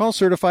today. Call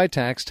Certified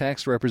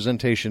Tax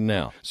Representation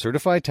now.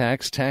 Certified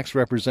Tax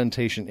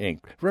Representation, Inc.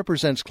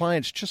 represents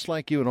clients just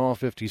like you in all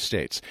 50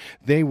 states.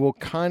 They will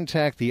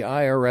contact the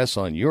IRS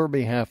on your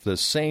behalf the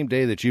same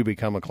day that you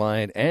become a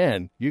client,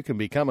 and you can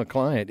become a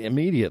client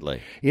immediately.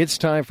 It's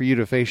time for you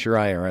to face your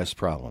IRS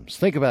problems.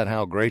 Think about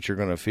how great you're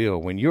going to feel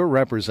when you're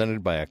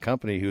represented by a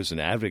company who's an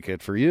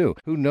advocate for you,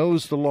 who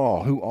knows the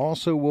law, who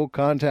also will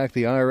contact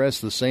the IRS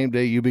the same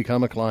day you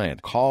become a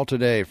client. Call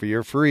today for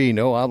your free,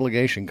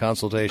 no-obligation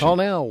consultation. Call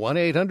now,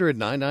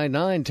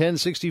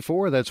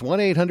 1-800-999-1064. That's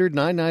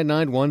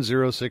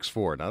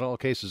 1-800-999-1064. Not all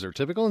cases are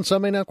typical, and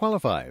some may not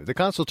qualify. The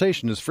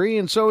consultation is free,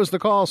 and so is the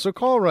call, so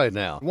call right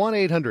now.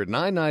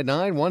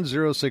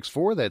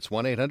 1-800-999-1064. That's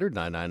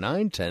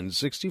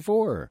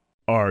 1-800-999-1064.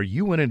 Are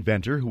you an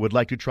inventor who would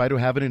like to try to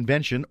have an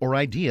invention or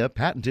idea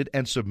patented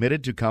and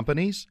submitted to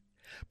companies,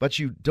 but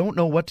you don't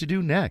know what to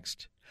do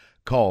next?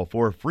 Call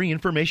for free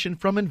information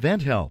from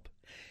InventHelp.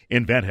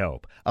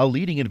 InventHelp, a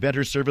leading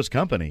inventor service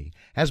company,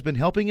 has been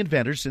helping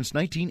inventors since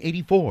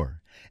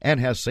 1984 and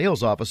has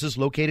sales offices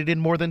located in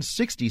more than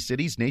 60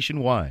 cities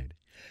nationwide.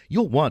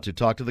 You'll want to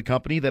talk to the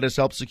company that has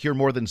helped secure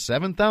more than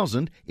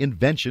 7,000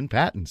 invention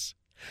patents.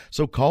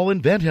 So call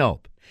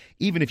InventHelp.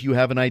 Even if you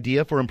have an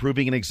idea for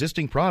improving an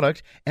existing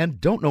product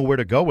and don't know where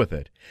to go with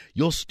it,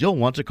 you'll still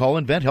want to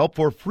call InventHelp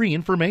for free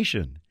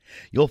information.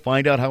 You'll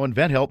find out how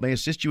InventHelp may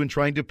assist you in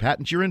trying to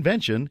patent your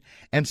invention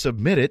and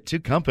submit it to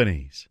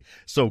companies.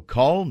 So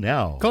call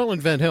now. Call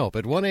InventHelp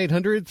at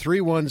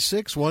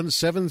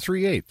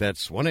 1-800-316-1738.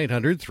 That's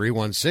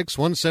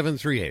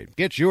 1-800-316-1738.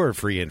 Get your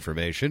free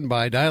information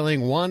by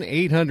dialing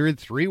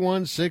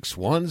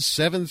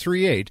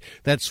 1-800-316-1738.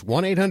 That's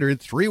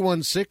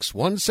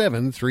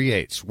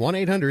 1-800-316-1738.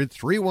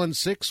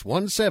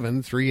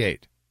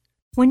 1-800-316-1738.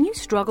 When you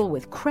struggle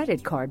with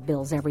credit card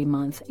bills every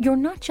month, you're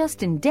not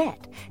just in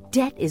debt.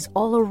 Debt is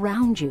all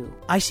around you.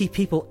 I see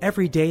people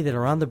every day that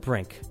are on the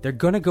brink. They're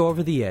going to go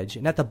over the edge,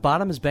 and at the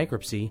bottom is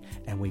bankruptcy,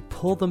 and we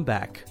pull them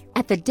back.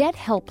 At the Debt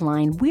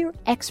Helpline, we're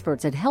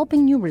experts at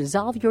helping you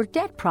resolve your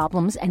debt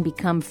problems and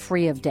become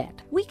free of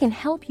debt. We can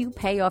help you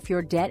pay off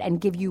your debt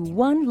and give you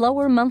one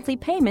lower monthly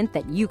payment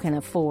that you can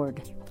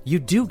afford. You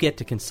do get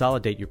to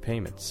consolidate your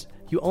payments.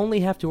 You only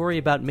have to worry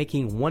about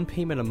making one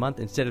payment a month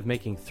instead of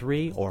making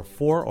 3 or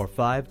 4 or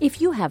 5. If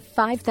you have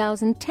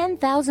 $5,000,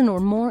 $10,000 or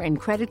more in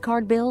credit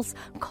card bills,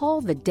 call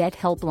the Debt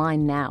Helpline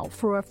now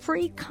for a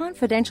free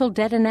confidential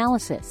debt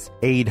analysis.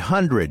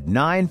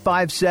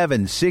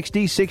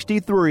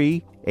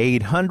 800-957-6063.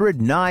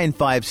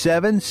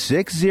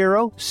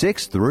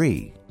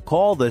 800-957-6063.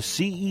 Call the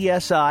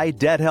CESI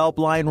Debt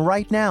Helpline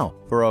right now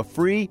for a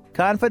free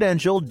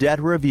confidential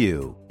debt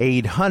review.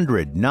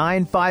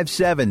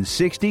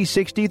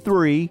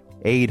 800-957-6063.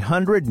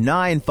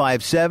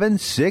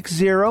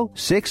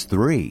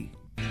 800-957-6063.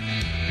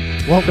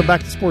 Welcome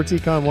back to Sports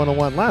Econ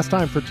 101. Last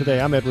time for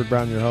today, I'm Edward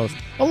Brown, your host,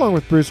 along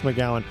with Bruce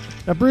McGowan.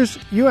 Now, Bruce,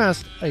 you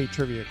asked a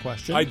trivia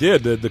question. I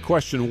did. The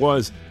question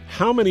was,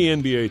 how many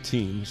NBA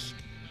teams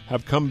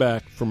have come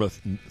back from a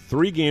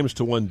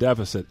 3-1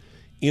 deficit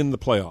in the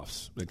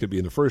playoffs? It could be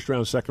in the first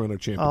round, second round, or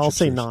championship. I'll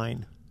say series.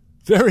 9.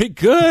 Very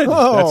good.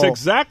 Oh. That's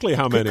exactly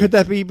how many. Could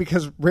that be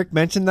because Rick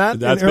mentioned that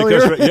That's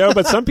earlier? Because, yeah,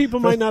 but some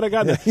people might not have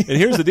gotten it. And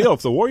here's the deal.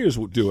 If the Warriors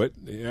would do it,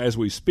 as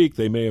we speak,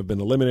 they may have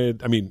been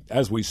eliminated. I mean,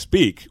 as we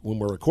speak, when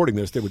we're recording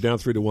this, they were down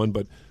 3-1,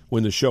 but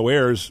when the show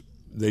airs,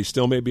 they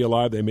still may be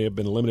alive. They may have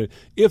been eliminated.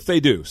 If they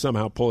do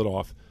somehow pull it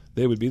off,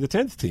 they would be the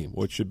 10th team,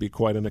 which should be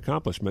quite an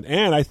accomplishment.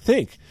 And I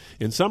think,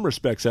 in some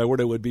respects,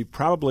 Edward, it would be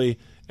probably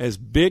as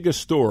big a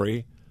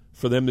story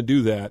for them to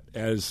do that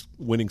as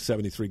winning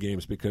 73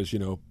 games because, you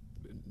know,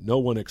 no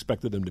one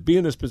expected them to be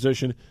in this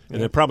position, and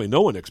then probably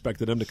no one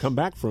expected them to come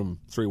back from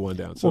 3-1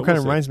 down. So well, it kind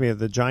of reminds me of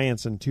the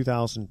Giants in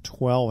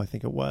 2012, I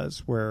think it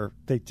was, where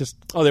they just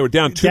they were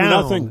down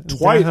 2-0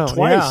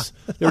 twice.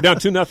 Yeah. They were down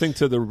 2-0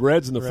 to the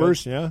Reds in the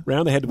first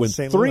round. They had to win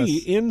 3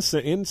 in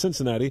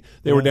Cincinnati.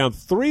 They were down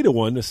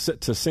 3-1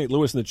 to St.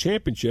 Louis in the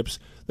championships.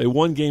 They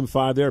won Game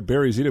 5 there.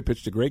 Barry Zito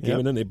pitched a great game,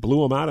 and then they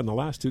blew them out in the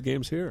last 2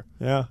 games here.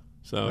 Yeah.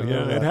 So,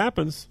 it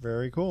happens.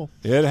 Very cool.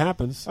 It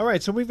happens. All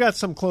right, so we've got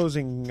some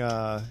closing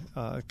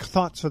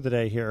thoughts for the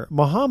day here.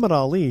 Muhammad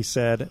Ali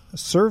said,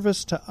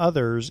 service to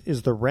others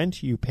is the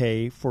rent you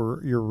pay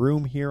for your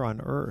room here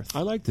on Earth. I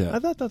like that. I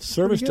thought that's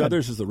service to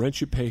others is the rent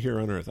you pay here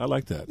on Earth. I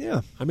like that.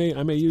 Yeah. I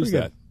may use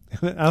that.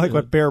 I like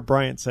what Bear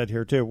Bryant said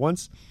here, too.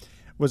 Once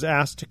was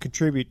asked to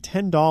contribute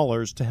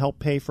 $10 to help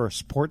pay for a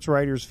sports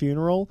writer's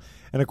funeral.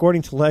 And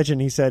according to legend,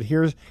 he said,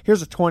 here's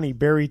a 20,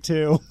 bury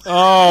 2.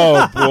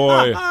 Oh,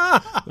 boy.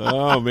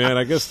 Oh, man.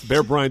 I guess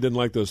Bear Bryant didn't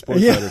like those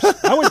sports writers.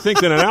 I would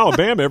think that in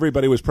Alabama,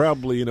 everybody was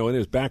probably, in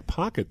his back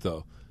pocket,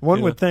 though.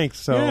 One would think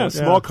so. Yeah,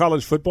 small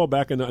college football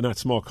back in not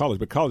small college,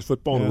 but college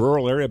football in a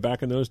rural area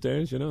back in those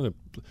days. You know, the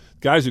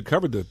guys who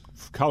covered the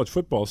college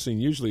football scene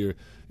usually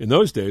in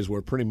those days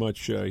were pretty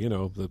much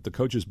the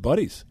coaches'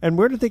 buddies. And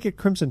where did they get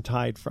Crimson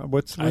Tide from?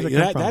 Where's it come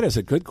from? That is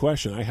a good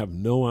question. I have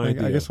no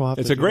idea. I guess we'll have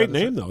it's to a great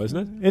name, though,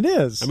 isn't it? It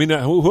is. I mean,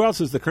 who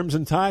else is the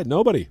Crimson Tide?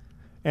 Nobody.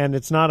 And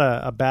it's not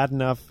a bad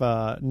enough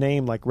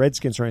name like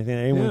Redskins or anything.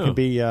 Anyone could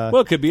be. Well,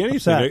 it could be anything.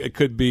 Upset. It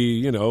could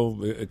be,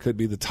 it could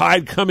be the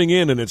tide coming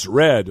in and it's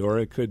red, or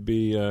it could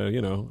be,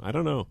 I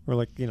don't know. Or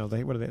like,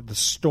 what are they? The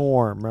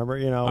Storm. Remember,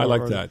 I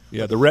like that.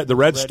 Yeah, the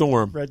red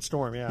Storm. Red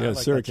Storm. Yeah. Yeah,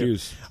 like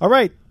Syracuse. All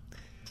right.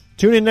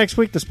 Tune in next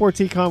week to Sports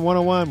Econ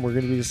 101. We're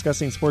going to be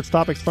discussing sports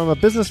topics from a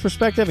business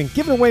perspective and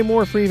giving away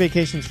more free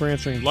vacations for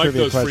answering trivia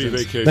those questions.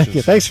 Free vacations. Thank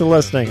you. Thanks for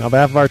listening. On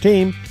behalf of our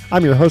team,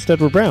 I'm your host,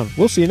 Edward Brown.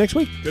 We'll see you next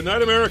week. Good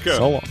night, America.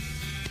 So long.